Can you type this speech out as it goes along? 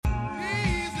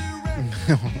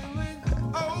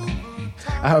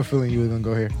I have a feeling you were gonna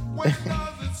go here.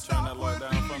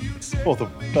 Both the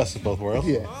best of both worlds.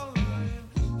 Yeah.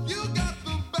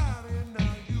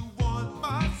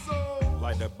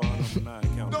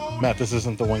 Matt, this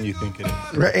isn't the one you think it is.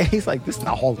 Right? And he's like, this is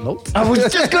not Hall & Oates. I was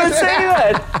just going to say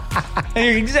that. And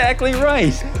you're exactly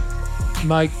right.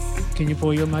 Mike, can you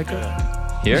pull your mic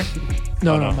up? Here?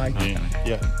 No, Mike.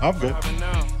 Yeah, I'm good.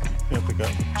 Yeah, pick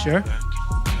up. Sure.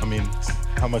 I mean,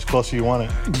 how much closer you want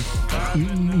it? You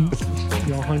want to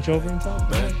hunch over and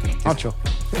talk? Honcho.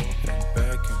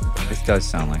 This does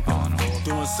sound like Hall & Oates.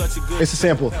 It's a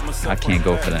sample. I can't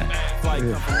go for that.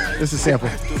 Yeah. It's a sample.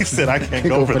 He said, I can't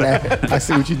go for that. I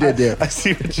see what you did there. I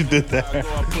see what you did there. I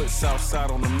put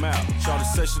Southside on the map. Shawty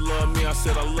said she love me. I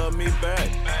said I love me back.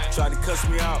 Tried to cuss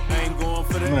me out. I ain't going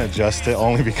for that. I'm going to adjust it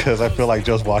only because I feel like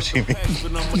Joe's watching me. I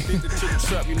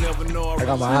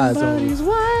got my eyes on you.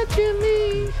 watching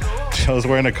me. Joe's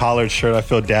wearing a collared shirt. I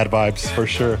feel dad vibes for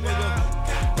sure.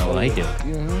 I like it.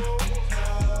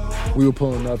 We were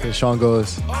pulling up and Sean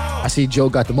goes, I see Joe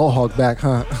got the mohawk back,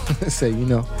 huh? Say,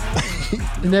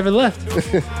 It never left.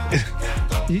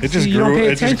 It just grew.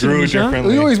 It just grew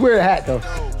differently. We always wear a hat though.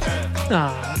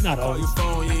 Nah, not always.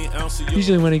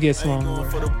 Usually when it gets long. All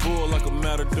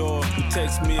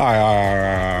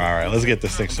right. Let's get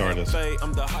this thing started.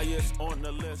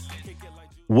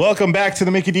 Welcome back to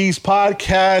the Mickey D's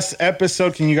podcast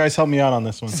episode. Can you guys help me out on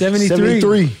this one?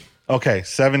 73. Okay,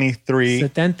 73.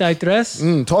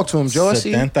 73. Talk to him, Joe. I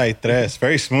see. 73.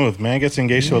 Very smooth. Man gets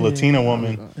engaged to a Latina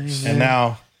woman. And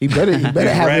now... He better have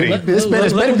ready. it. This better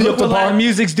be up Look to what Latin par.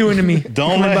 music's doing to me.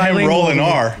 Don't let him roll an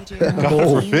R.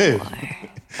 God forbid.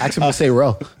 Ask him to say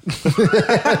Rel.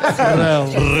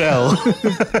 Rel.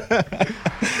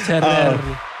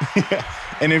 Terror.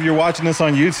 And if you're watching this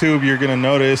on YouTube, you're going to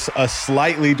notice a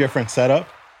slightly different setup.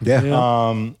 Yeah.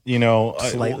 Slightly.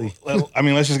 I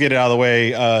mean, let's just get it out of the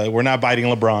way. We're not biting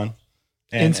LeBron.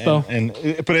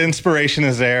 But inspiration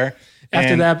is there.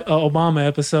 After that Obama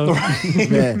episode.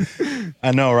 Man.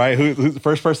 I know, right? Who's the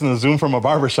first person to Zoom from a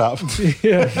barbershop?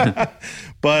 Yeah.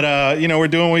 But, we're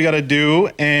doing what we got to do.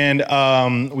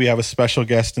 And we have a special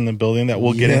guest in the building that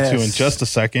we'll get into in just a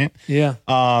second. Yeah.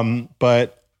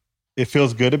 But it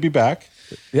feels good to be back.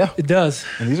 Yeah. It does.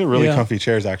 And these are really comfy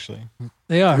chairs, actually.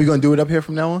 They are. Are we going to do it up here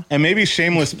from now on? And maybe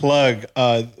shameless plug,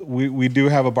 we do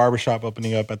have a barbershop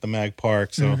opening up at the Mag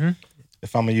Park. So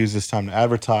if I'm going to use this time to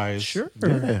advertise, Sure.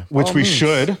 Yeah. which we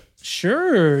should,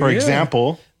 Sure. for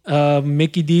example,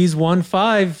 Mickey D's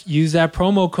 15. Use that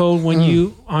promo code when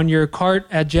you on your cart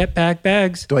at Jetpack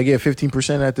Bags. Do I get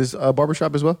 15% at this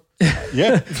barbershop as well?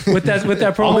 yeah. With that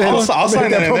promo code. I'll sign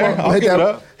that in there. I'll get it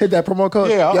up. Hit that promo code.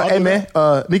 Yeah, I'll hey do man,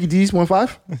 Mickey D's 15.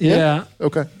 Yeah.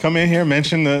 Okay. Come in here,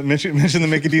 mention the Mickey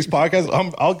D's podcast.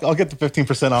 I'll get the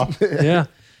 15% off. Yeah.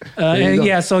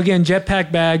 So again,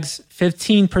 Jetpack Bags,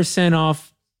 15%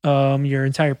 off your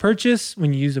entire purchase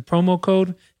when you use the promo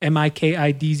code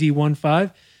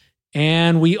MIKIDZ15.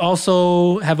 And we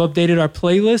also have updated our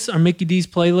playlist, our Mickey D's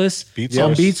playlist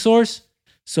on BeatSource.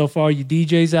 So for all you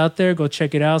DJs out there, go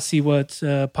check it out. See what's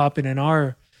popping in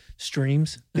our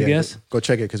streams, I guess. Go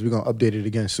check it because we're going to update it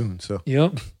again soon. So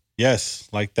Yep. Yes,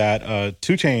 like that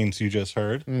 2 Chainz you just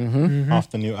heard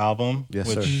off the new album.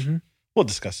 Yes, which sir. We'll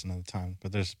discuss another time,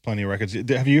 but there's plenty of records.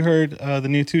 Have you heard the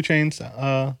new 2 Chainz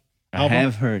album? I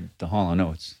have heard the Hall &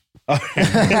 Oates.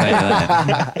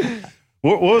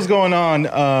 What was going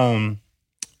on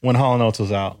when Hall & Oates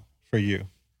was out for you?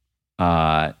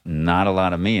 Not a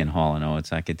lot of me in Hall &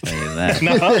 Oates, I could tell you that.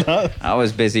 No. I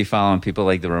was busy following people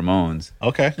like the Ramones.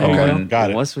 Okay. Got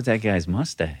it. What's with that guy's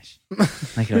mustache?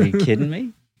 Like, are you kidding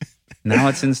me? Now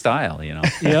it's in style,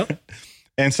 Yep.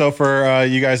 And so for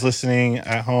you guys listening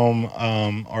at home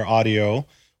or audio,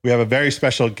 we have a very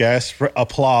special guest.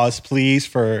 Applause, please,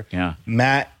 for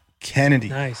Matt Kennedy.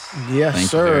 Nice. Yes, Thank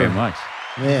sir. you very much.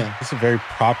 Man. It's a very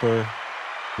proper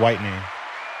white name.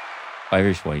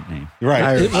 Irish white name.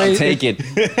 Right. I'll take it.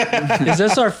 Is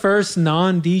this our first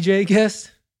non-DJ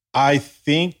guest? I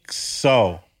think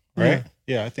so. Right?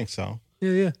 Yeah, I think so.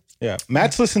 Yeah. Yeah.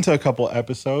 Matt's listened to a couple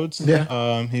episodes.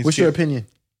 Yeah. What's your opinion?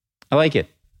 I like it.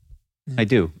 I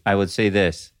do. I would say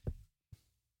this.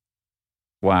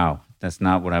 Wow. That's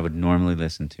not what I would normally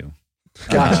listen to.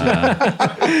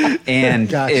 Gotcha.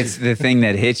 It's the thing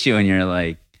that hits you and you're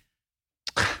like,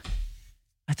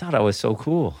 I thought I was so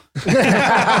cool.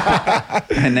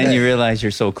 And then you realize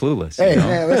you're so clueless. Hey,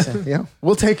 man, listen,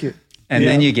 we'll take it. And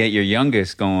then you get your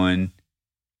youngest going,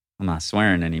 I'm not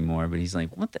swearing anymore, but he's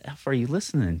like, what the F are you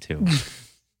listening to?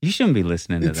 You shouldn't be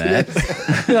listening to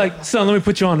that. You're like, son, let me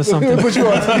put you on to something. Let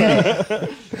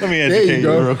me educate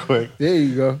you real quick. There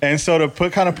you go. And so to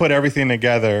put everything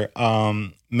together,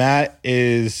 Matt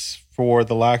is, for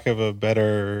the lack of a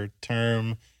better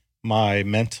term, my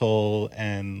mental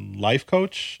and life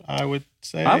coach, I would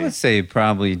say. I would say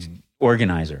probably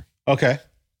organizer. Okay,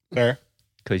 fair.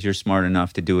 Because you're smart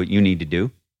enough to do what you need to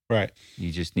do. Right.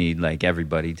 You just need like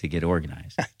everybody to get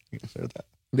organized.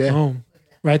 Yeah. Oh,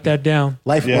 write that down.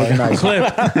 Life organizer.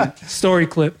 Clip. Story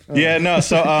clip. Yeah, no.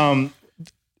 So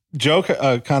Joe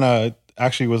kind of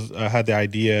actually had the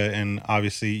idea, and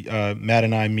obviously Matt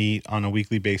and I meet on a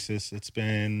weekly basis. It's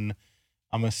been,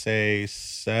 I'm gonna say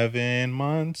 7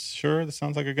 months. Sure, that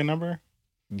sounds like a good number.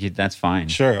 Yeah, that's fine.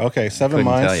 Sure. Okay, 7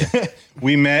 months.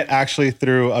 We met actually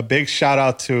through a big shout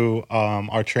out to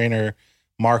our trainer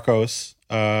Marcos,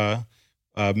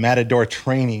 Matador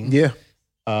Training. Yeah.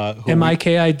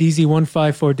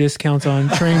 MIKIDZ154 for discounts on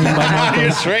training by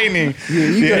Marcos. Training.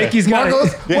 Mickey's got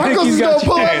Marcos Mickey's is got gonna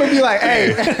pull up and be like,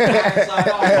 "Hey, Hold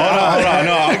on.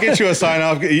 No, I'll get you a sign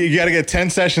off. You got to get 10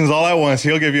 sessions all at once.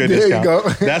 He'll give you a There you discount.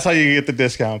 go. That's how you get the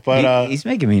discount. But He's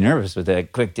making me nervous with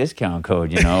that quick discount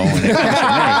code, you know, when it comes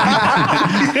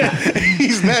to me.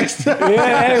 he's next. Yeah,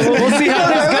 hey, we'll see how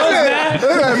this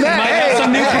goes, man. Might have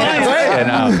some new clients. You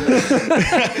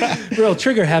know. Real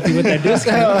trigger happy with that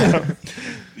discount.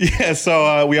 Yeah,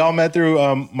 so we all met through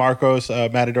Marcos,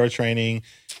 Matador Training,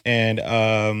 and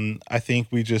I think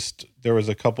there was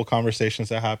a couple conversations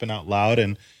that happened out loud,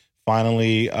 and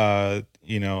finally, I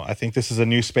think this is a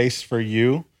new space for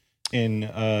you in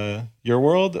your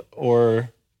world, or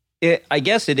I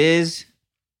guess it is,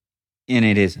 and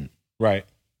it isn't. right?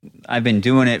 I've been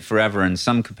doing it forever in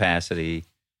some capacity,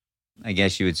 I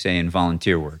guess you would say in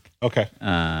volunteer work, Okay,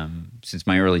 since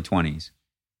my early 20s.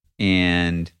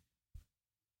 And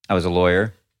I was a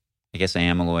lawyer. I guess I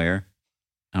am a lawyer.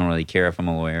 I don't really care if I'm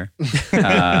a lawyer.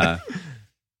 I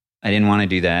didn't want to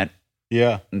do that.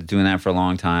 yeah, Doing that for a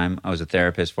long time. I was a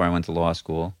therapist before I went to law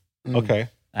school. okay,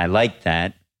 I liked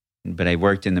that, but I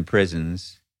worked in the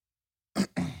prisons.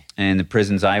 And the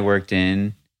prisons I worked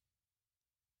in,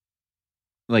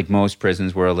 like most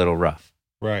prisons, were a little rough.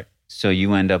 right, So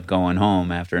you end up going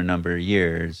home after a number of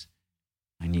years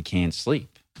and you can't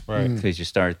sleep right, because you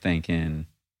start thinking,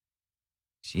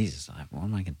 Jesus, what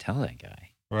am I going to tell that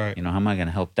guy? right, You know, how am I going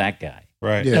to help that guy?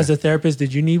 right. Yeah. As a therapist,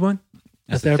 did you need one?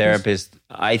 As a therapist,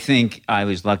 I think I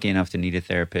was lucky enough to need a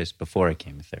therapist before I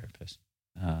became a therapist.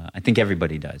 I think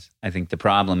everybody does. I think the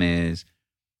problem is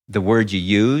the word you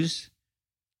use.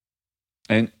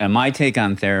 And my take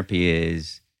on therapy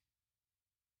is,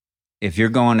 if you're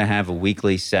going to have a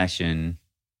weekly session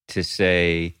to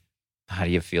say, how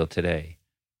do you feel today?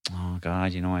 Oh,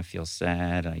 God, I feel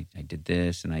sad. I did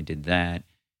this and I did that.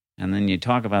 And then you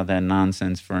talk about that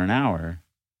nonsense for an hour,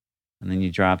 and then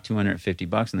you drop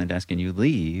 $250 on the desk and you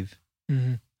leave.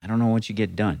 Mm-hmm. I don't know what you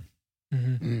get done.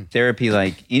 Mm-hmm. Therapy,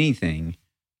 like anything,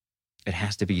 it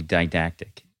has to be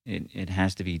didactic. It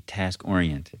has to be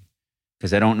task-oriented,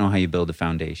 because I don't know how you build a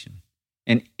foundation.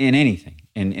 And in anything,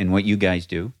 in what you guys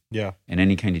do, Yeah, in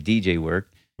any kind of DJ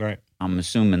work, right, I'm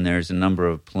assuming there's a number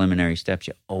of preliminary steps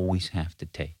you always have to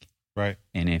take. right.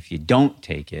 And if you don't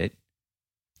take it,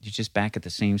 you're just back at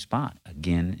the same spot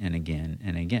again and again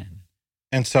and again.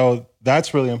 And so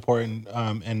that's really important,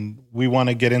 and we want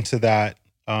to get into that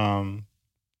for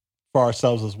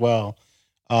ourselves as well.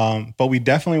 But we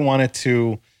definitely wanted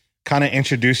to kind of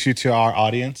introduce you to our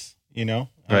audience.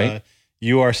 Right.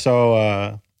 You are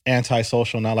so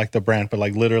anti-social, not like the brand, but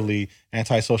like literally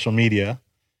anti-social media.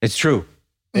 It's true.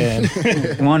 And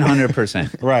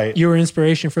 100%. right, You were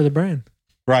inspiration for the brand.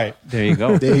 right. There you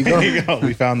go. there you go." There you go.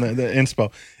 We found the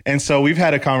inspo. And so we've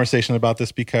had a conversation about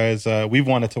this because we've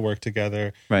wanted to work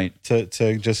together Right.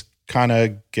 to just kind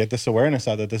of get this awareness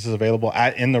out that this is available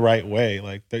in the right way.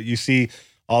 Like that, you see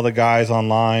all the guys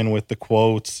online with the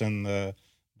quotes and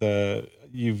the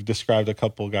you've described a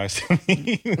couple guys to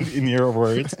me in your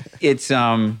words. It's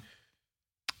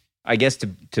I guess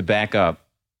to back up,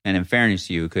 and in fairness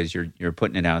to you, because you're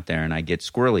putting it out there and I get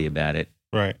squirrely about it.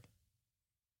 Right.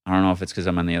 I don't know if it's because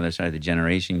I'm on the other side of the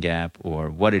generation gap or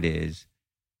what it is.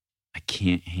 I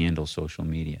can't handle social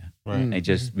media. Right. I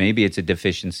just, maybe it's a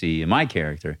deficiency in my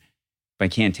character, but I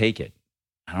can't take it.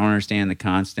 I don't understand the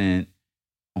constant,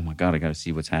 oh my God, I got to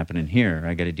see what's happening here.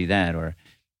 I got to do that. Or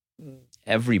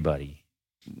everybody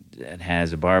that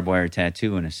has a barbed wire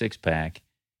tattoo and a six pack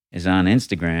is on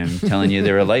Instagram telling you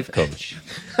they're a life coach.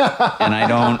 And I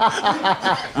don't...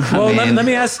 Well, let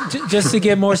me ask, just to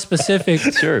get more specific.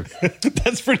 Sure.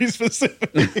 That's pretty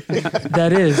specific.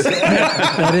 That is.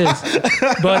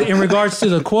 But in regards to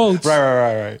the quotes,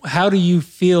 Right. how do you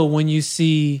feel when you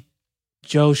see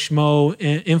Joe Schmo,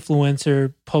 an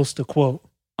influencer, post a quote?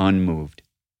 Unmoved.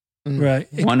 Right.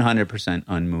 100%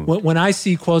 unmoved. When I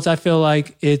see quotes, I feel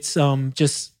like it's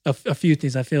just a few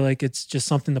things. I feel like it's just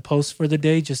something to post for the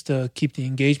day, just to keep the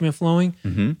engagement flowing.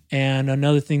 Mm-hmm. And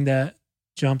another thing that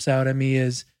jumps out at me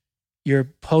is you're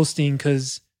posting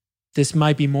because this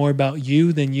might be more about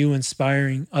you than you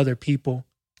inspiring other people.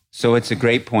 So it's a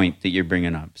great point that you're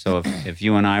bringing up. So if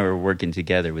you and I were working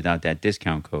together without that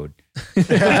discount code, He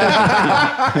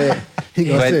gonna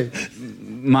say.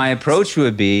 my approach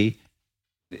would be,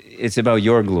 it's about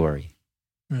your glory.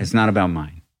 Right. It's not about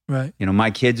mine. Right. You know,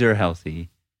 my kids are healthy.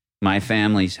 My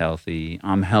family's healthy.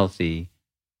 I'm healthy.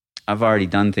 I've already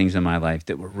done things in my life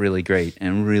that were really great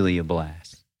and really a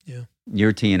blast. Yeah.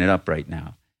 You're teeing it up right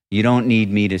now. You don't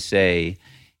need me to say,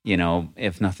 you know,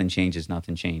 if nothing changes,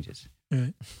 nothing changes.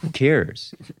 Right. Who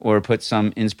cares? Or put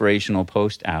some inspirational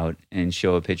post out and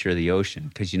show a picture of the ocean.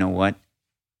 Because you know what?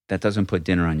 That doesn't put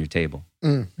dinner on your table.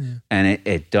 Mm. Yeah. And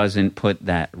it doesn't put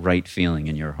that right feeling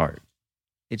in your heart.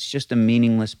 It's just a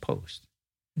meaningless post.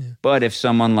 Yeah. But if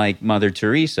someone like Mother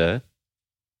Teresa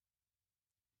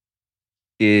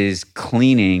is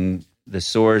cleaning the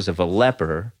sores of a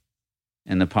leper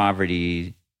in the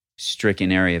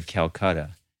poverty-stricken area of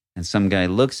Calcutta, and some guy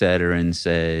looks at her and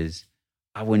says,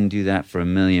 I wouldn't do that for $1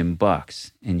 million.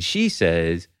 And she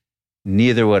says,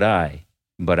 neither would I,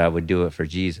 but I would do it for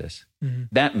Jesus. Mm-hmm.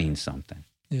 That means something.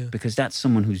 Yeah. Because that's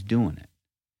someone who's doing it.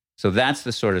 So that's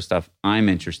the sort of stuff I'm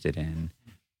interested in.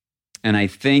 And I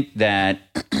think that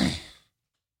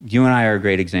you and I are a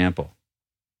great example.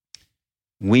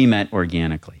 We met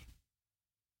organically.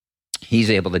 He's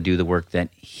able to do the work that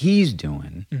he's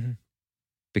doing Mm-hmm.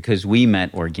 because we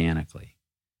met organically.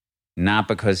 Not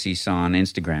because he saw an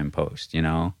Instagram post, you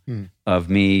know, of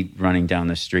me running down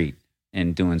the street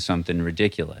and doing something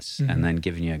ridiculous and then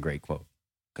giving you a great quote.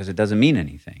 Because it doesn't mean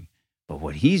anything. But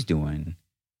what he's doing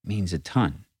means a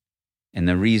ton. And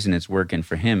the reason it's working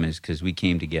for him is because we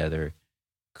came together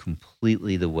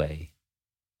completely the way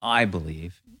I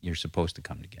believe you're supposed to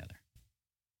come together.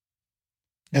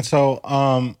 And so,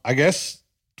 I guess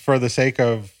for the sake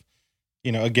of,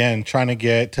 you know, again, trying to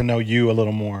get to know you a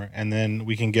little more, and then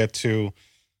we can get to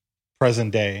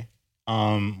present day.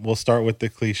 We'll start with the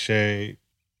cliche.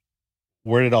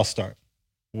 Where did it all start?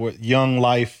 What young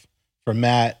life for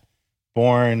Matt,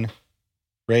 born,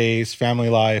 raised, family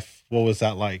life. What was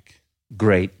that like?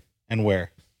 Great. And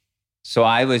where? So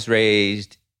I was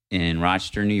raised in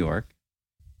Rochester, New York.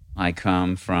 I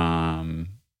come from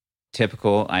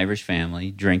typical Irish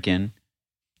family, drinking,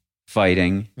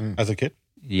 fighting. As a kid?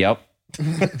 Yep.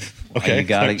 Okay. You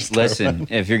gotta listen.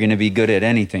 If you're going to be good at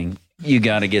anything, you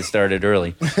got to get started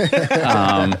early.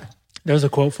 There's a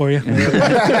quote for you. And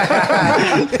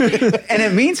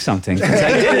it means something because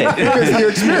I did it. Because you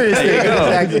experienced it.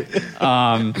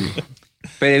 Exactly.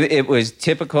 But it was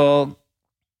typical,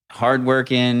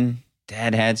 hardworking.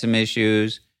 Dad had some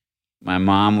issues. My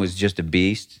mom was just a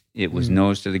beast. It was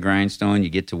nose to the grindstone. You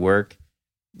get to work.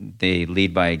 They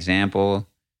lead by example.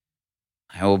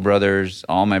 My old brothers,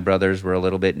 all my brothers were a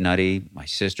little bit nutty. My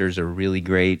sisters are really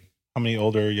great. How many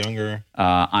older, younger?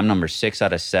 I'm number 6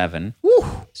 out of 7. Woo.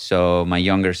 So my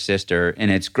younger sister, and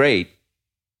it's great.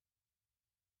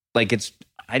 Like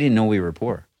I didn't know we were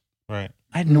poor. Right.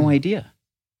 I had no idea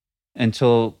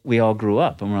until we all grew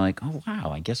up and we're like, oh,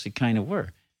 wow, I guess we kind of were.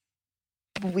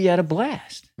 But we had a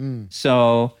blast.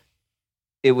 So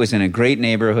it was in a great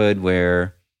neighborhood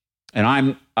where, and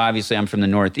I'm from the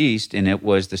Northeast, and it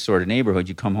was the sort of neighborhood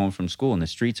you come home from school and the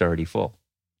street's already full.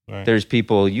 Right. There's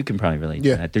people, you can probably relate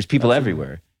Yeah, to that. There's people absolutely.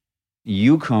 everywhere.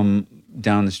 You come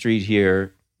down the street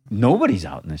here, nobody's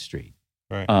out in the street.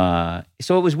 Right.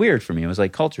 So it was weird for me. It was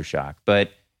like culture shock.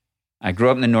 But I grew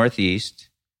up in the Northeast.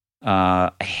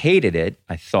 I hated it,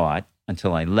 I thought,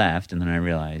 until I left, and then I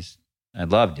realized I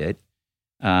loved it.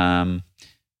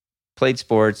 Played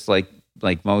sports like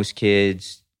most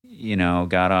kids, you know,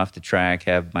 got off the track,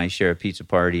 have my share of pizza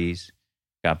parties,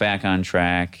 got back on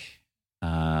track,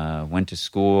 went to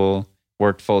school,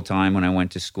 worked full time when I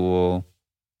went to school.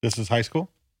 This is high school?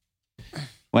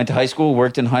 Went to high school,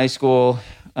 worked in high school,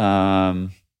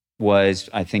 was,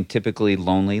 I think, typically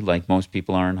lonely like most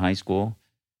people are in high school,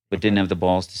 but didn't have the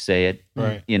balls to say it.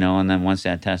 Right. You know, and then once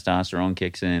that testosterone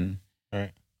kicks in,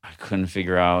 Right. I couldn't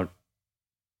figure out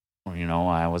Or,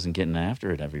 I wasn't getting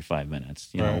after it every 5 minutes.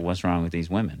 Right. What's wrong with these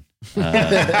women?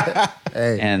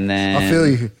 Hey, And then I feel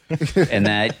you. and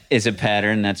that is a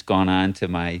pattern that's gone on to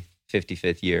my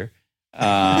 55th year.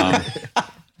 What's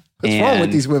wrong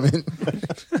with these women?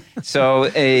 So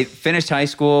I finished high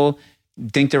school,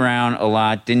 dinked around a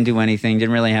lot, didn't do anything,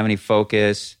 didn't really have any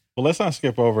focus. Well, let's not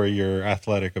skip over your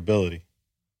athletic ability.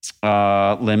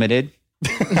 Limited.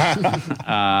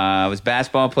 I was a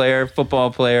basketball player,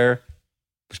 football player,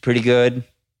 was pretty good,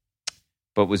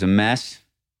 but was a mess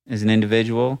as an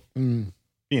individual.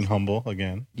 Being humble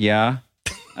again. Yeah.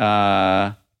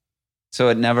 So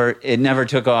it never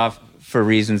took off for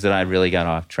reasons that I really got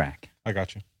off track. I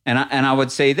got you. And I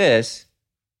would say this.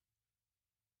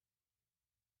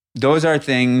 Those are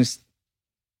things,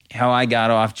 how I got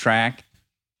off track,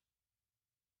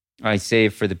 I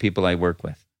save for the people I work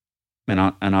with.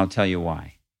 And I'll tell you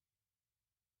why.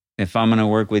 If I'm going to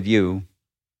work with you,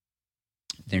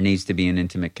 there needs to be an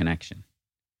intimate connection.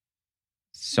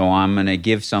 So I'm going to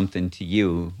give something to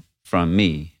you from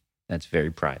me that's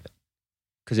very private.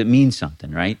 Because it means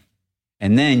something, right?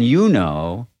 And then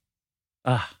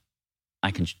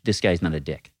this guy's not a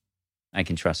dick. I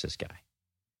can trust this guy.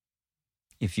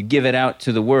 If you give it out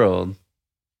to the world,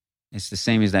 it's the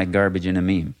same as that garbage in a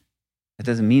meme. It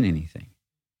doesn't mean anything.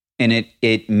 And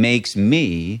it makes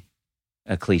me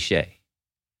a cliche.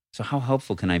 So how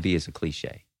helpful can I be as a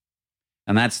cliche?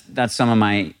 And that's some of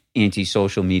my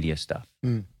anti-social media stuff.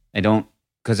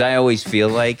 Because I always feel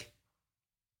like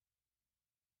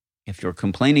if you're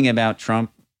complaining about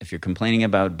Trump, if you're complaining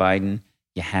about Biden,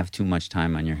 you have too much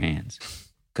time on your hands.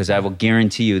 Because I will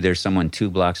guarantee you there's someone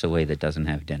 2 blocks away that doesn't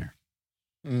have dinner.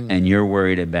 And you're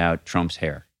worried about Trump's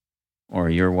hair, or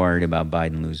you're worried about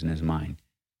Biden losing his mind.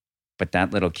 But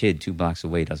that little kid 2 blocks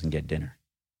away doesn't get dinner.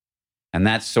 And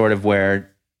that's sort of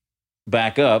where,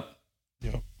 back up,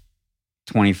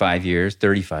 25 years,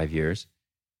 35 years,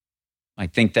 I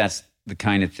think that's the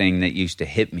kind of thing that used to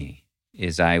hit me,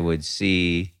 is I would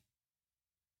see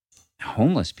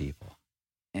homeless people.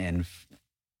 And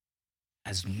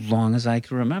as long as I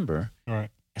can remember, Right.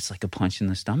 it's like a punch in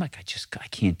the stomach. I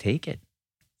can't take it.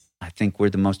 I think we're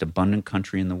the most abundant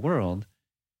country in the world.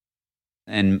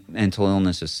 And mental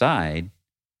illness aside,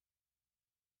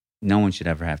 no one should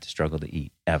ever have to struggle to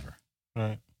eat, ever.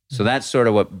 Right. So that's sort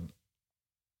of what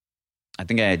I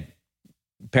think. I had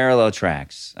parallel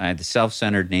tracks. I had the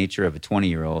self-centered nature of a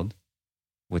 20-year-old,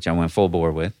 which I went full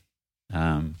bore with,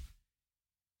 and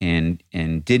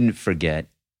didn't forget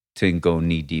to go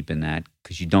knee deep in that,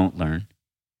 because you don't learn.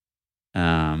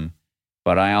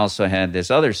 But I also had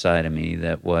this other side of me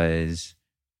that was,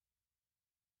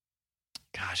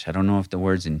 gosh, I don't know if the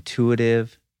word's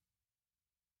intuitive,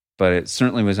 but it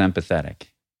certainly was empathetic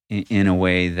in a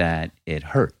way that it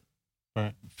hurt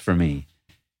for me.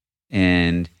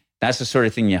 And that's the sort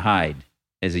of thing you hide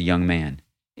as a young man.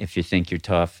 If you think you're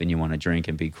tough and you want to drink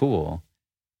and be cool,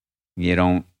 you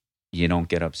don't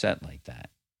get upset like that.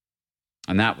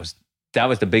 And that was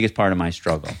the biggest part of my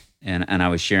struggle. And I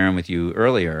was sharing with you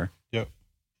earlier. Yep.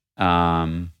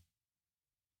 One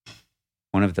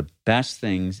of the best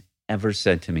things ever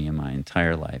said to me in my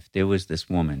entire life. There was this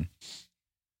woman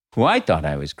who I thought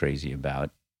I was crazy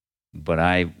about, but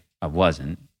I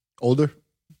wasn't. Older?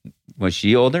 Was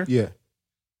she older? Yeah.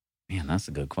 Man, that's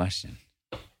a good question.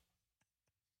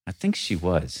 I think she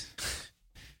was.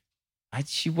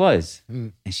 She was.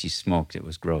 And she smoked. It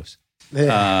was gross.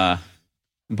 Yeah.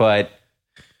 But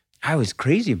I was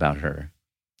crazy about her.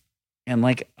 And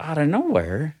like out of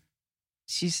nowhere,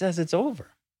 she says it's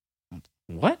over. What?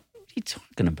 What are you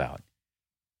talking about?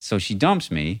 So she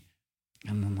dumps me.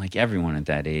 And I'm like everyone at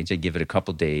that age, I give it a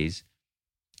couple days.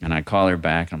 And I call her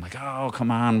back. And I'm like, oh,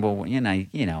 come on. Well,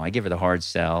 I give her the hard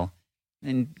sell.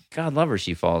 And God love her,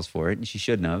 she falls for it. And she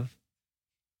shouldn't have.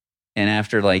 And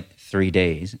after like 3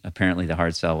 days, apparently the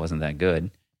hard sell wasn't that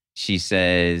good. She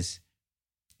says,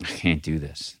 I can't do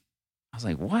this. I was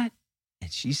like, what?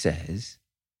 And she says,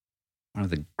 one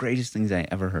of the greatest things I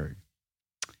ever heard.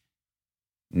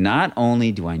 Not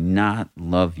only do I not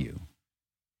love you,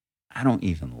 I don't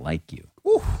even like you.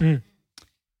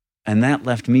 And that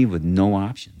left me with no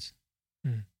options.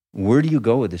 Where do you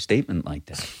go with a statement like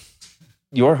that?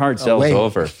 Your hard sell's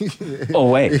over.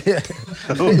 Away.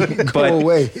 But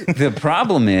away. The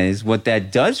problem is what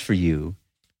that does for you,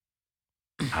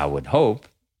 I would hope,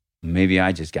 maybe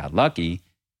I just got lucky,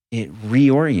 it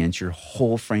reorients your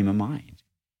whole frame of mind.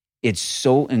 It's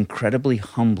so incredibly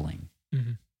humbling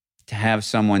to have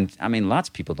someone, I mean, lots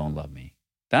of people don't love me.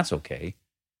 That's okay.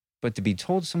 But to be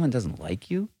told someone doesn't like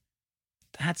you,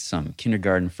 that's some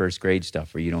kindergarten, first grade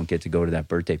stuff where you don't get to go to that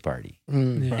birthday party.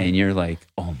 And you're like,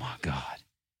 oh my God.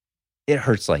 it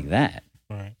hurts like that.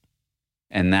 Right.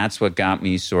 And that's what got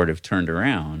me sort of turned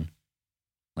around.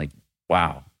 Like,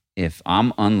 wow, if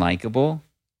I'm unlikable,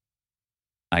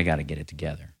 I got to get it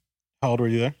together. How old were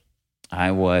you there?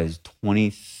 I was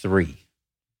 23,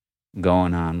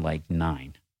 going on like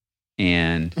 9.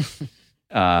 And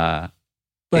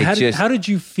But how did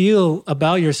you feel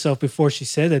about yourself before she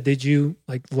said that? Did you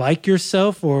like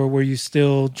yourself, or were you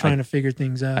still trying to figure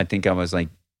things out? I think I was like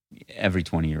every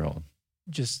 20-year-old.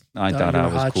 Just I thought I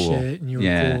was hot cool. shit and you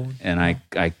were cool. And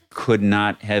I could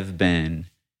not have been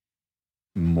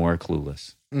more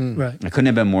clueless. Right. I couldn't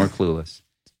have been more clueless.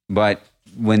 But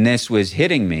when this was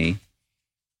hitting me,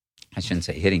 I shouldn't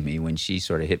say hitting me, when she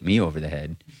sort of hit me over the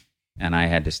head and I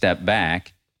had to step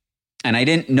back, and I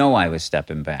didn't know I was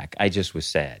stepping back. I just was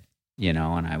sad,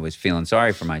 and I was feeling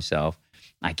sorry for myself.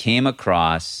 I came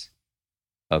across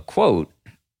a quote,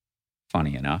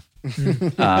 funny enough.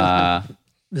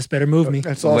 This better move me.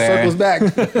 That's all circles back.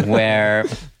 Where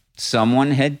someone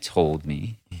had told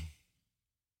me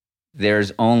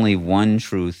there's only one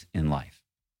truth in life.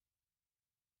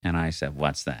 And I said,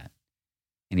 what's that?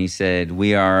 And he said,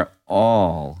 we are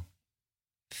all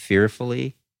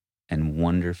fearfully and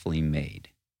wonderfully made.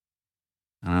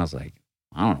 And I was like,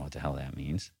 I don't know what the hell that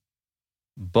means.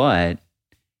 But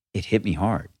it hit me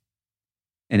hard.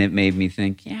 And it made me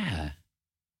think, yeah,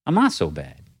 I'm not so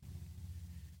bad.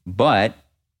 But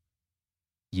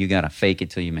you got to fake it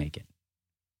till you make it.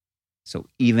 So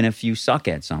even if you suck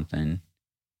at something,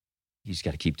 you just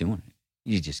got to keep doing it.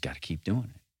 You just got to keep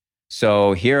doing it.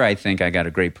 So here I think I got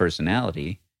a great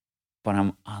personality, but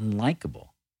I'm unlikable.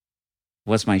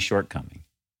 What's my shortcoming?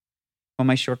 Well,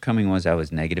 my shortcoming was I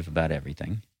was negative about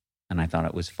everything, and I thought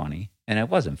it was funny, and it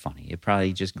wasn't funny. It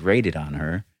probably just grated on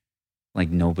her like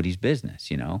nobody's business,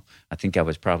 I think I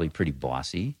was probably pretty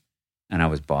bossy, and I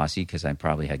was bossy because I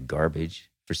probably had garbage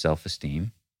for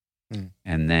self-esteem.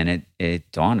 And then it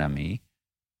dawned on me,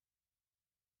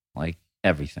 like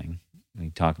everything,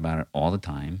 we talk about it all the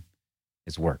time,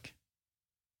 is work.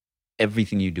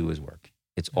 Everything you do is work.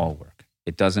 It's all work.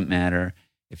 It doesn't matter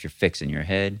if you're fixing your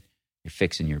head, you're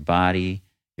fixing your body,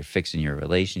 you're fixing your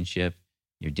relationship,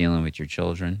 you're dealing with your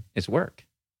children. It's work.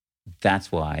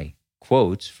 That's why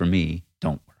quotes, for me,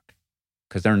 don't work,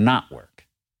 because they're not work.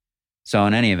 So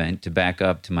in any event, to back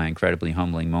up to my incredibly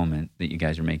humbling moment that you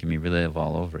guys are making me relive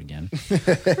all over again.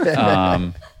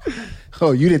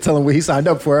 Oh, you didn't tell him what he signed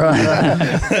up for,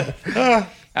 huh?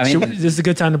 I mean, this is a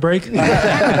good time to break. I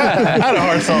had a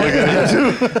hard song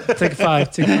again. Take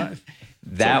 5. Take 5.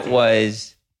 That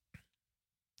was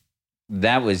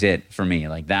it for me.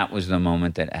 Like, that was the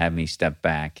moment that had me step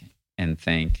back and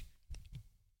think,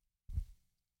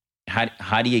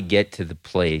 how do you get to the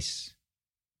place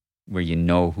where you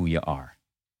know who you are?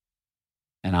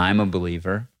 And I'm a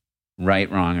believer,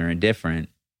 right, wrong, or indifferent,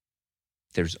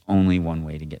 there's only one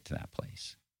way to get to that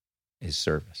place, is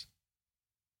service.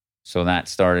 So that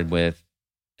started with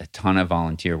a ton of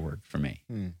volunteer work for me,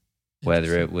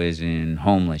 whether it was in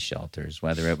homeless shelters,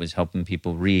 whether it was helping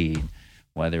people read,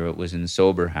 whether it was in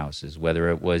sober houses,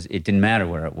 it didn't matter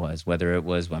where it was, whether it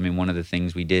was, one of the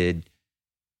things we did,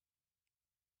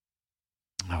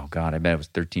 oh God, I bet it was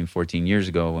 13, 14 years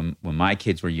ago when my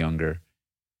kids were younger,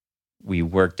 we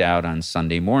worked out on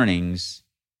Sunday mornings.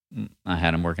 I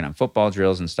had them working on football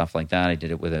drills and stuff like that. I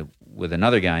did it with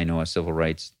another guy I know, a civil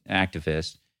rights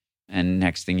activist. And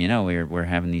next thing you know, we're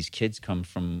having these kids come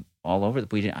from all over. I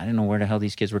didn't know where the hell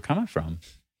these kids were coming from.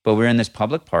 But we're in this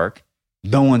public park.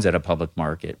 No one's at a public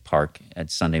park at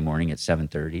Sunday morning at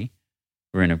 7:30.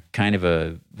 We're in a kind of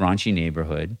a raunchy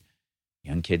neighborhood.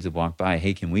 Young kids would walk by.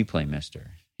 Hey, can we play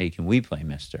Mister? Hey, can we play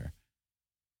Mister?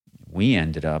 We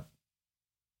ended up,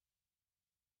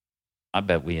 I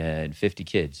bet we had 50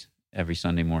 kids every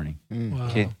Sunday morning.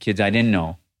 Wow. Kids I didn't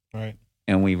know. Right.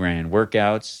 And we ran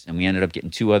workouts, and we ended up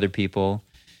getting 2 other people.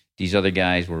 These other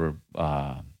guys were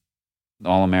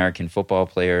all-American football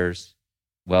players,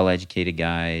 well-educated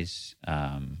guys.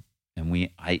 And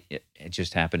it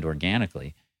just happened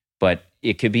organically. But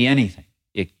it could be anything.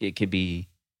 It could be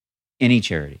any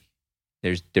charity.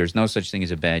 There's no such thing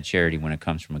as a bad charity when it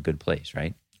comes from a good place,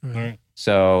 right? Right.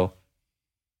 So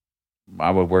I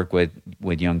would work with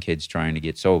young kids trying to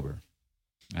get sober.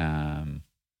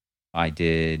 I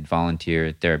did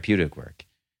volunteer therapeutic work.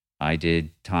 I did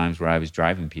times where I was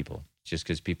driving people just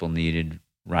because people needed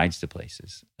rides to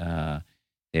places.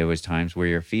 There was times where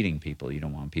you're feeding people. You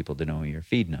don't want people to know you're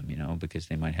feeding them, because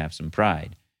they might have some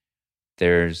pride.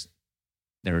 There's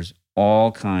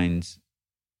all kinds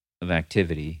of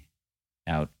activity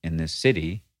out in this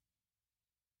city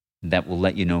that will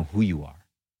let you know who you are.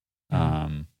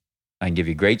 I can give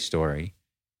you a great story.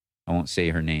 I won't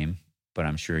say her name, but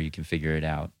I'm sure you can figure it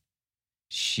out.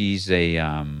 She's a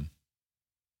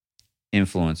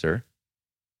influencer,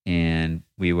 and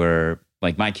we were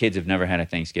like, my kids have never had a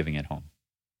Thanksgiving at home.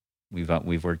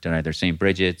 We've worked at either St.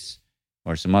 Bridget's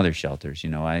or some other shelters.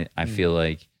 I feel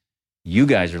like you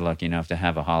guys are lucky enough to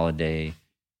have a holiday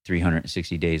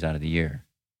 360 days out of the year.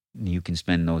 You can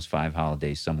spend those 5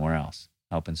 holidays somewhere else,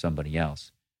 helping somebody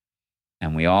else.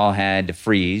 And we all had to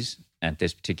freeze at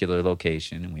this particular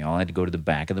location, and we all had to go to the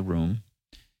back of the room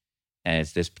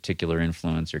as this particular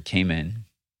influencer came in.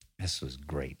 This was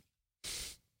great.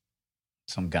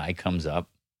 Some guy comes up,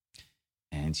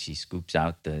 and she scoops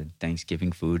out the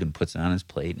Thanksgiving food and puts it on his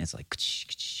plate, and it's like,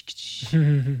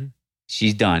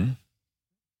 she's done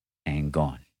and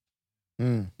gone.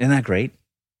 Isn't that great?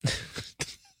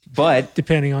 But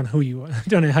depending on who you are,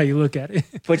 don't know how you look at it.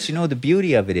 But the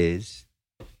beauty of it is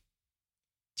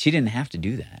she didn't have to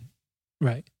do that.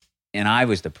 Right. And I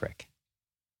was the prick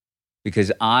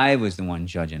because I was the one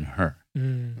judging her.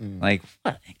 Like,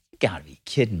 what? You gotta be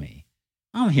kidding me.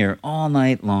 I'm here all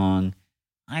night long.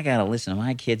 I gotta listen to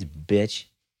my kid's bitch.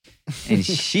 And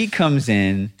she comes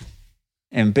in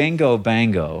and bingo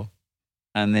bango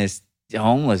on this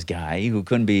homeless guy who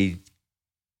couldn't be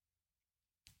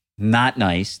not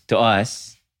nice to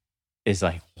us, is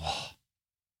like, whoa.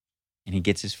 And he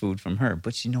gets his food from her.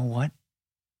 But you know what?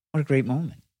 What a great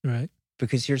moment. Right.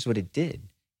 Because here's what it did.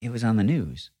 It was on the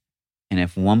news. And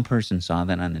if one person saw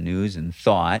that on the news and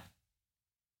thought,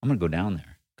 I'm going to go down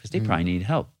there because they probably need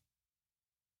help.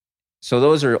 So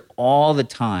those are all the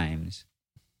times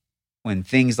when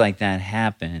things like that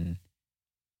happen.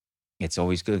 It's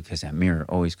always good because that mirror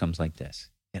always comes like this.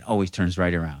 It always turns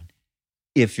right around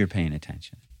if you're paying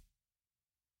attention.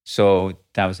 So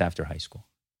that was after high school.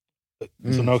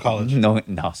 So no college?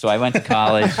 No. So I went to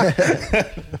college.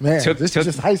 Man, this is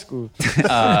just high school.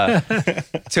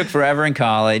 Took forever in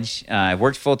college. I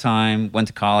worked full time, went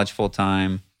to college full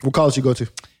time. What college you go to?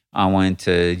 I went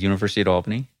to University of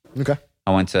Albany. Okay.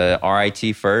 I went to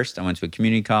RIT first. I went to a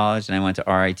community college, and I went to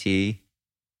RIT.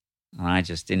 And I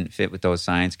just didn't fit with those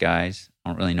science guys. I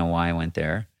don't really know why I went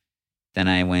there. Then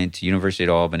I went to University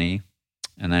of Albany.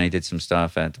 And then I did some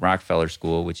stuff at the Rockefeller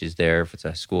School, which is there. It's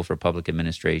a school for public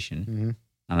administration.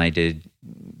 And I did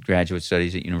graduate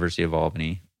studies at University of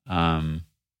Albany. And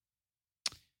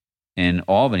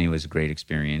Albany was a great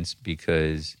experience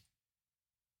because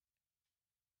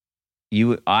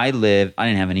I didn't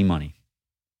have any money,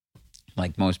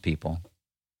 like most people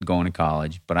going to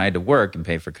college, but I had to work and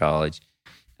pay for college.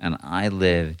 And I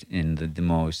lived in the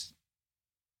most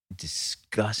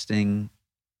disgusting,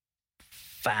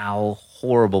 foul,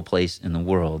 horrible place in the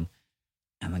world.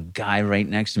 And the guy right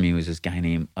next to me was this guy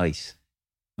named Ice.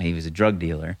 He was a drug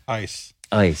dealer. Ice,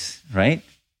 right?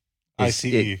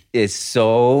 ICE. It's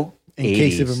so In 80s.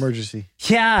 case of emergency.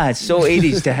 Yeah, it's so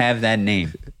 80s to have that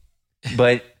name.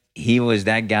 But he was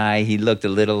that guy. He looked a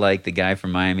little like the guy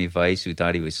from Miami Vice who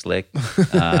thought he was slick.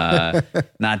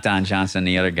 Not Don Johnson,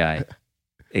 the other guy,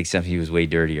 except he was way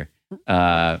dirtier.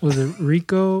 Was it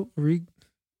Rico?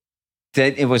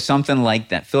 That it was something like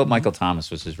that. Philip Michael Thomas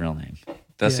was his real name.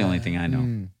 That's the only thing I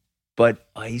know. But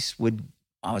I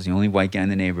was the only white guy in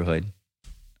the neighborhood.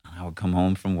 I would come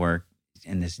home from work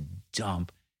in this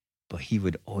dump, but he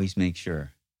would always make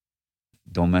sure,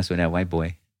 don't mess with that white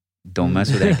boy. Don't mess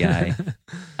with that guy.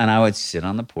 And I would sit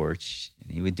on the porch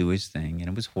and he would do his thing, and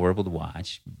it was horrible to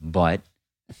watch, but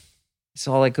it's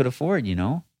all I could afford,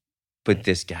 But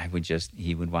this guy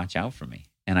he would watch out for me.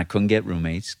 And I couldn't get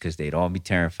roommates because they'd all be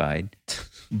terrified.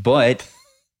 But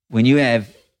when you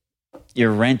have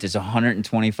your rent is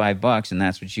 $125 and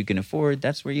that's what you can afford,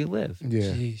 that's where you live.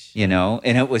 Yeah. Jeez.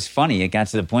 And it was funny. It got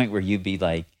to the point where you'd be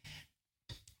like,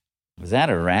 was that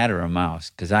a rat or a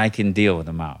mouse? Because I can deal with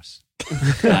a mouse.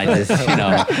 I just, I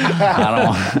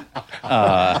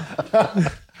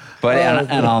don't.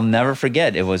 And I'll never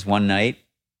forget. It was one night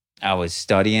I was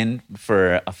studying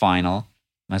for a final.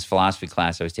 My philosophy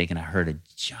class I was taking, I heard a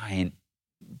giant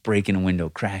breaking a window,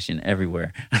 crashing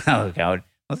everywhere. I look out.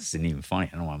 Well, this isn't even funny.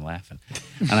 I don't know why I'm laughing.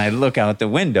 And I look out the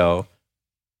window,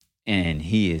 and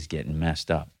he is getting messed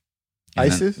up.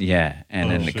 ISIS? Yeah. And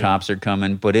then the cops are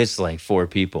coming, but it's like 4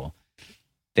 people.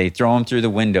 They throw him through the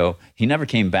window. He never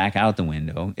came back out the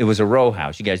window. It was a row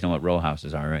house. You guys know what row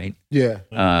houses are, right?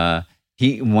 Yeah.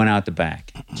 He went out the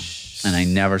back, and I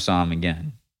never saw him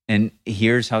again. And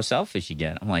here's how selfish you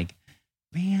get. I'm like,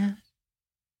 man,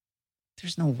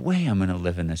 there's no way I'm going to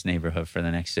live in this neighborhood for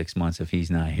the next 6 months if he's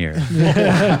not here.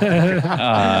 That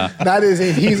is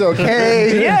if he's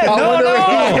okay. Yeah, no.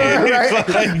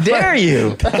 Right? Dare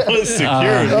you? That was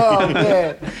secured. Oh,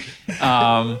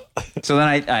 man. So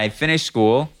then I finished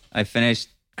school. I finished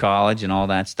college and all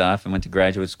that stuff and went to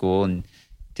graduate school and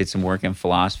did some work in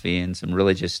philosophy and some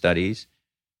religious studies.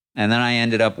 And then I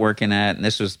ended up working and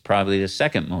this was probably the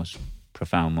second most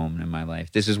profound moment in my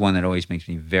life. This is one that always makes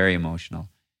me very emotional.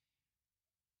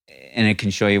 And it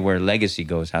can show you where legacy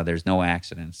goes, how there's no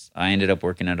accidents. I ended up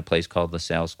working at a place called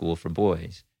LaSalle School for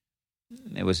Boys.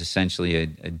 It was essentially a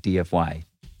DFY.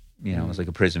 It was like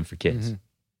a prison for kids. Mm-hmm.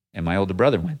 And my older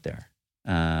brother went there.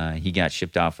 He got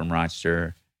shipped out from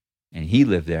Rochester, and he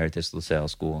lived there at this LaSalle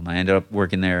school. And I ended up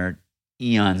working there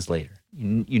eons later.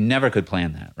 You never could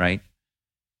plan that, right?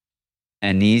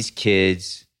 And these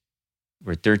kids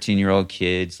were 13-year-old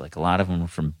kids. Like a lot of them were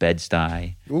from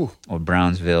Bed-Stuy or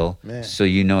Brownsville. Man. So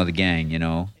you know the gang,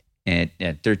 At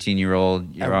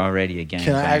 13-year-old, you're already a gang.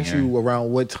 Can I ask you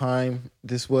around what time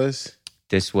this was?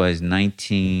 This was late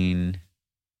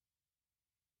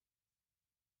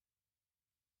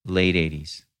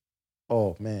 80s.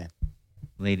 Oh, man.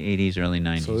 Late 80s, early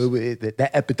 90s. So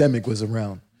that epidemic was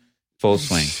around. Full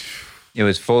swing. It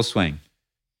was full swing.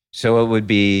 So it would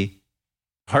be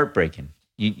heartbreaking.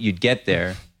 You'd get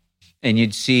there and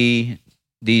you'd see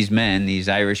these men, these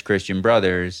Irish Christian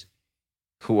brothers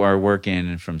who are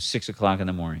working from 6 o'clock in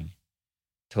the morning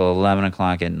till 11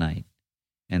 o'clock at night.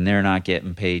 And they're not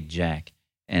getting paid jack.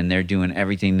 And they're doing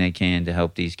everything they can to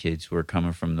help these kids who are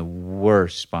coming from the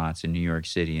worst spots in New York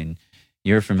City. And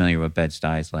you're familiar with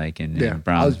Bed-Stuy's like in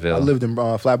Brownsville. I lived in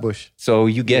Flatbush. So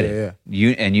you get it.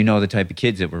 Yeah. You know the type of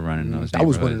kids that were running those neighborhoods. I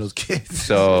was one of those kids.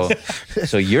 So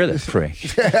you're the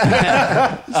prick.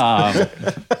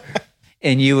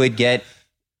 And you would get,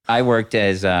 I worked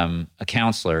as a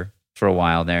counselor for a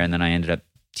while there, and then I ended up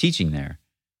teaching there.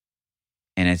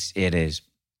 And it is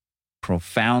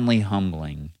profoundly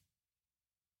humbling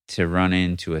to run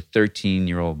into a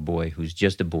 13-year-old boy who's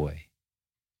just a boy,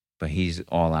 but he's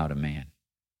all out a man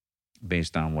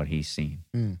based on what he's seen.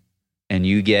 Mm. And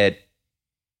I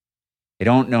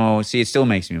don't know, see, it still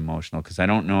makes me emotional because I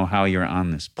don't know how you're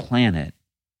on this planet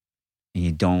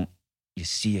and you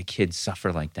see a kid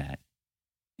suffer like that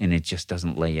and it just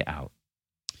doesn't lay you out.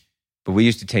 But we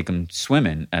used to take them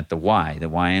swimming at the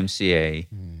YMCA.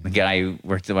 Mm. The guy who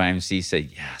worked at the YMCA said,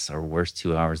 yes, our worst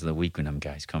 2 hours of the week when them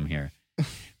guys come here.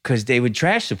 Because they would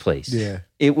trash the place. Yeah.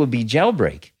 It would be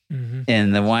jailbreak. Mm-hmm.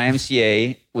 And the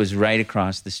YMCA was right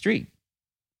across the street.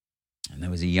 And there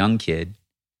was a young kid.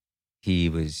 He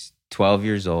was 12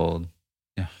 years old.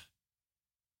 Ugh.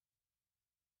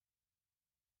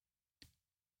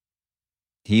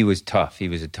 He was tough. He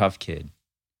was a tough kid.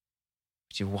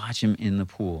 But you watch him in the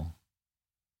pool.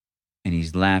 And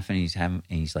he's laughing. And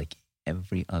he's like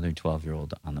every other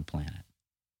 12-year-old on the planet.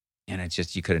 And it's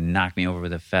just, you could have knocked me over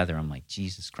with a feather. I'm like,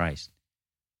 Jesus Christ.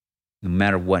 No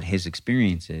matter what his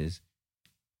experience is,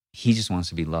 he just wants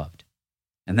to be loved.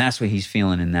 And that's what he's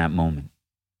feeling in that moment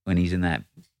when he's in that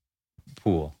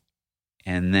pool.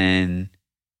 And then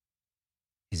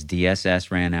his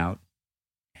DSS ran out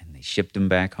and they shipped him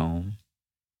back home.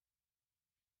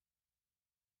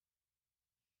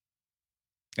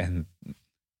 And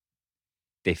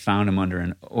they found him under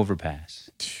an overpass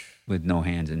with no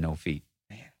hands and no feet.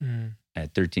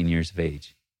 At 13 years of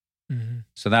age. Mm-hmm.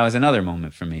 So that was another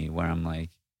moment for me where I'm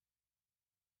like,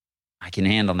 I can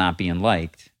handle not being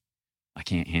liked. I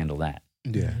can't handle that.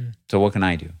 Yeah. So what can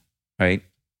I do? Right?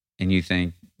 And you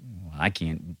think, well, I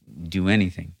can't do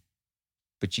anything.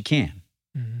 But you can.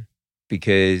 Mm-hmm.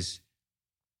 Because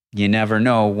you never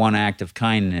know, one act of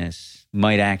kindness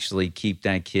might actually keep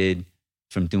that kid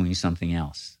from doing something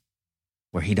else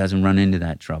where he doesn't run into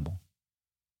that trouble.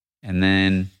 And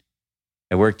then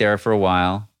I worked there for a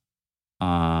while.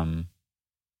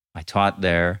 I taught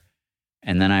there.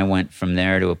 And then I went from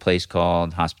there to a place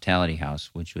called Hospitality House,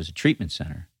 which was a treatment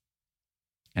center.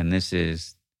 And this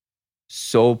is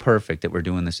so perfect that we're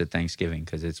doing this at Thanksgiving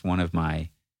because it's one of my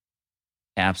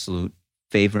absolute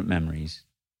favorite memories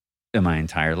in my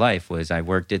entire life was I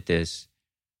worked at this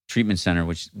treatment center,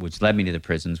 which led me to the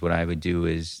prisons. What I would do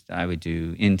is I would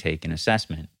do intake and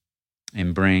assessment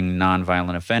and bring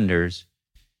nonviolent offenders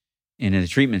into the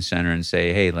treatment center and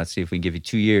say, hey, let's see if we give you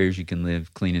 2 years, you can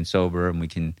live clean and sober. And we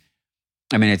can,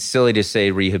 I mean, it's silly to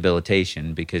say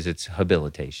rehabilitation because it's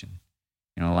habilitation.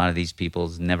 You know, a lot of these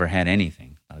people's never had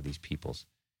anything. A lot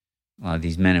of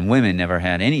these men and women never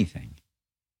had anything.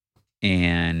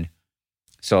 And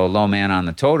so low man on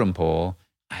the totem pole,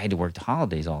 I had to work the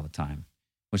holidays all the time,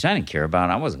 which I didn't care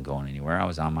about. I wasn't going anywhere. I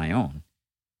was on my own.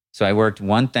 So I worked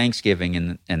one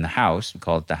Thanksgiving in the house, we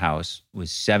call it the house,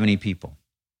 was 70 people.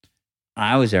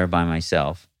 I was there by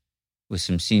myself with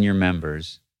some senior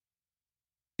members.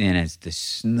 And as the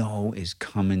snow is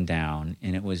coming down,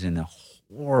 and it was in a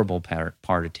horrible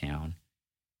part of town,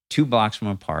 2 blocks from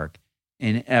a park,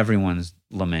 and everyone's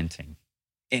lamenting.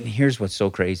 And here's what's so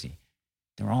crazy.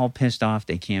 They're all pissed off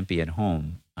they can't be at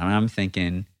home. And I'm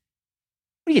thinking,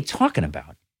 what are you talking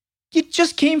about? You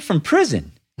just came from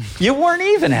prison. You weren't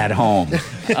even at home.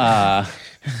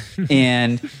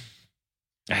 And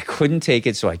I couldn't take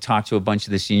it, so I talked to a bunch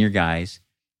of the senior guys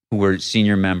who were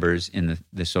senior members in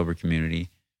the sober community.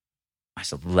 I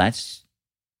said, let's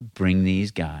bring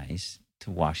these guys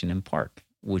to Washington Park,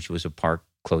 which was a park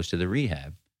close to the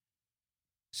rehab.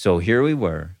 So here we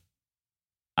were.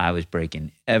 I was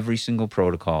breaking every single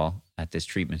protocol at this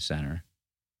treatment center,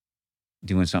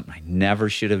 doing something I never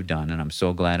should have done, and I'm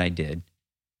so glad I did.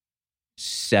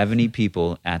 70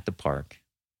 people at the park.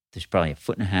 There's probably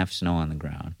 1.5 feet snow on the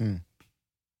ground.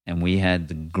 And we had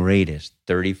the greatest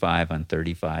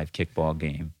 35-on-35 kickball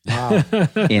game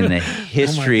in the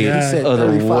history of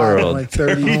the world. Like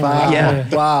 35. Yeah.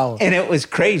 Wow. And it was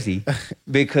crazy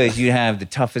because you have the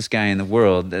toughest guy in the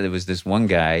world. There was this one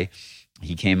guy,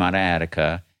 he came out of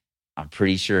Attica. I'm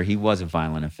pretty sure he was a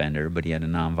violent offender, but he had a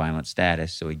nonviolent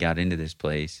status, so he got into this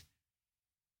place.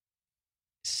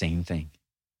 Same thing.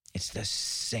 It's the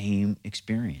same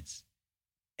experience.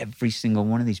 Every single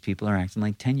one of these people are acting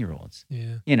like 10-year-olds.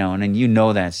 Yeah. You know, and then you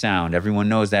know that sound. Everyone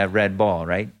knows that red ball,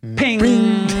 right? Ping!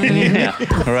 Yeah,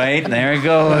 right? There it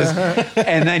goes.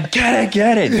 And then, get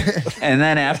it. And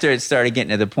then after it started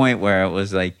getting to the point where it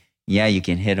was like, yeah, you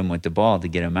can hit him with the ball to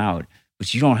get him out,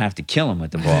 but you don't have to kill him with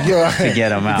the ball to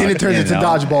get him out. Then it turns into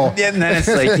dodgeball. And then it's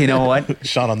like, you know what?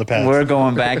 Sean on the pads. We're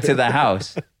going back to the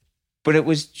house. But it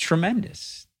was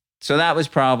tremendous. So that was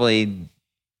probably...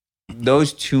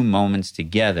 those two moments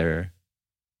together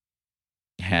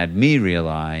had me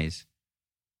realize,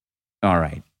 all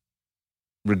right,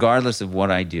 regardless of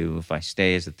what I do, if I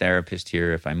stay as a therapist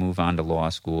here, if I move on to law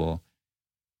school,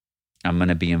 I'm going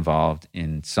to be involved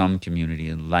in some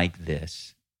community like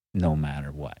this, no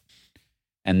matter what.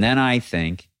 And then I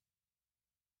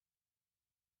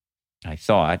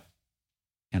thought,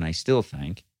 and I still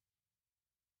think,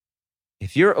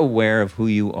 if you're aware of who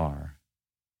you are,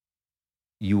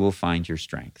 you will find your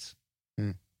strengths.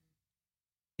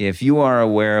 If you are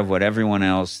aware of what everyone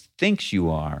else thinks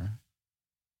you are,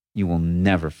 you will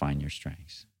never find your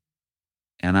strengths.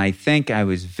 And I think I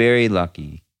was very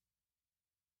lucky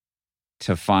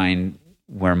to find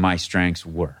where my strengths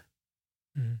were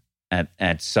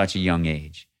at such a young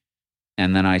age.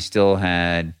 And then I still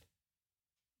had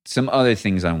some other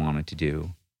things I wanted to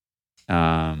do.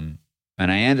 And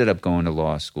I ended up going to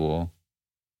law school,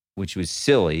 which was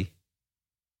silly.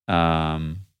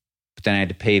 But then I had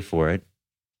to pay for it,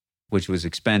 which was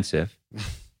expensive.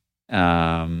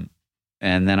 And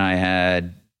then I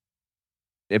had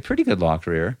a pretty good law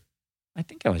career. I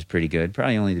think I was pretty good.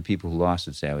 Probably only the people who lost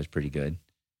would say I was pretty good.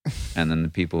 And then the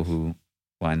people who,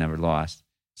 well, I never lost,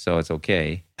 so it's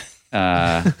okay.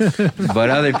 But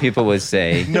other people would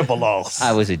say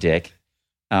I was a dick.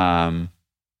 My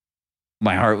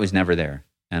heart was never there.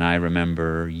 And I